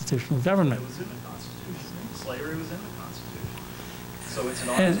of constitutional government. It was in the Constitution. Slavery was in the Constitution.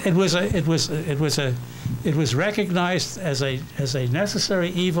 So it was recognized as a necessary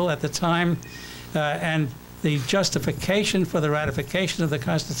evil at the time, and the justification for the ratification of the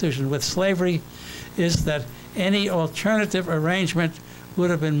Constitution with slavery is that any alternative arrangement would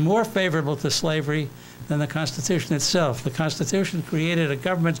have been more favorable to slavery than the Constitution itself. The Constitution created a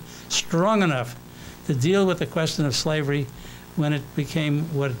government strong enough to deal with the question of slavery when it became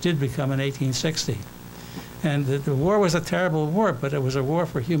what it did become in 1860. And the war was a terrible war, but it was a war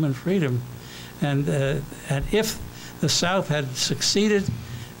for human freedom. And if the South had succeeded,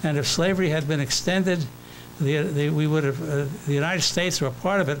 and if slavery had been extended, we would have the United States, or a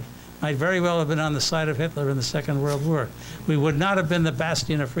part of it, might very well have been on the side of Hitler in the Second World War. We would not have been the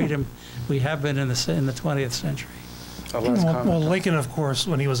bastion of freedom we have been in the 20th century. Well, Lincoln, of course,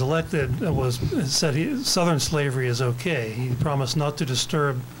 when he was elected, said Southern slavery is okay. He promised not to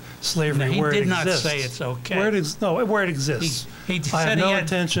disturb slavery where it exists. He did not say it's okay. Where it exists. He I have no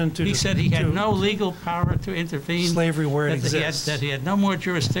intention to. He said he had no legal power to intervene. Slavery where it exists. That he had no more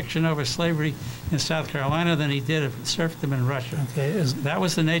jurisdiction over slavery in South Carolina than he did of serfdom in Russia. Okay, that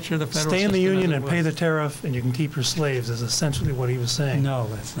was the nature of the federal system. Stay in the Union and pay the tariff, and you can keep your slaves, is essentially what he was saying. No,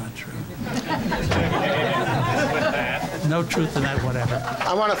 that's not true. No truth in that, whatever.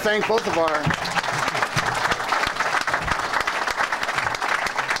 I want to thank both of our...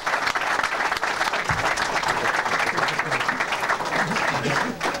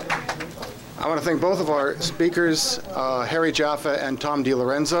 I want to thank both of our speakers, Harry Jaffa and Tom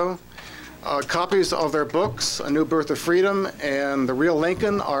DiLorenzo. Copies of their books, A New Birth of Freedom and The Real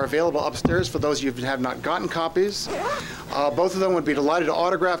Lincoln, are available upstairs for those of you who have not gotten copies. Both of them would be delighted to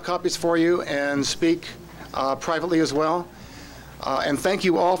autograph copies for you and speak privately as well. And thank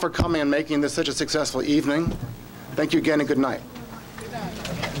you all for coming and making this such a successful evening. Thank you again and good night.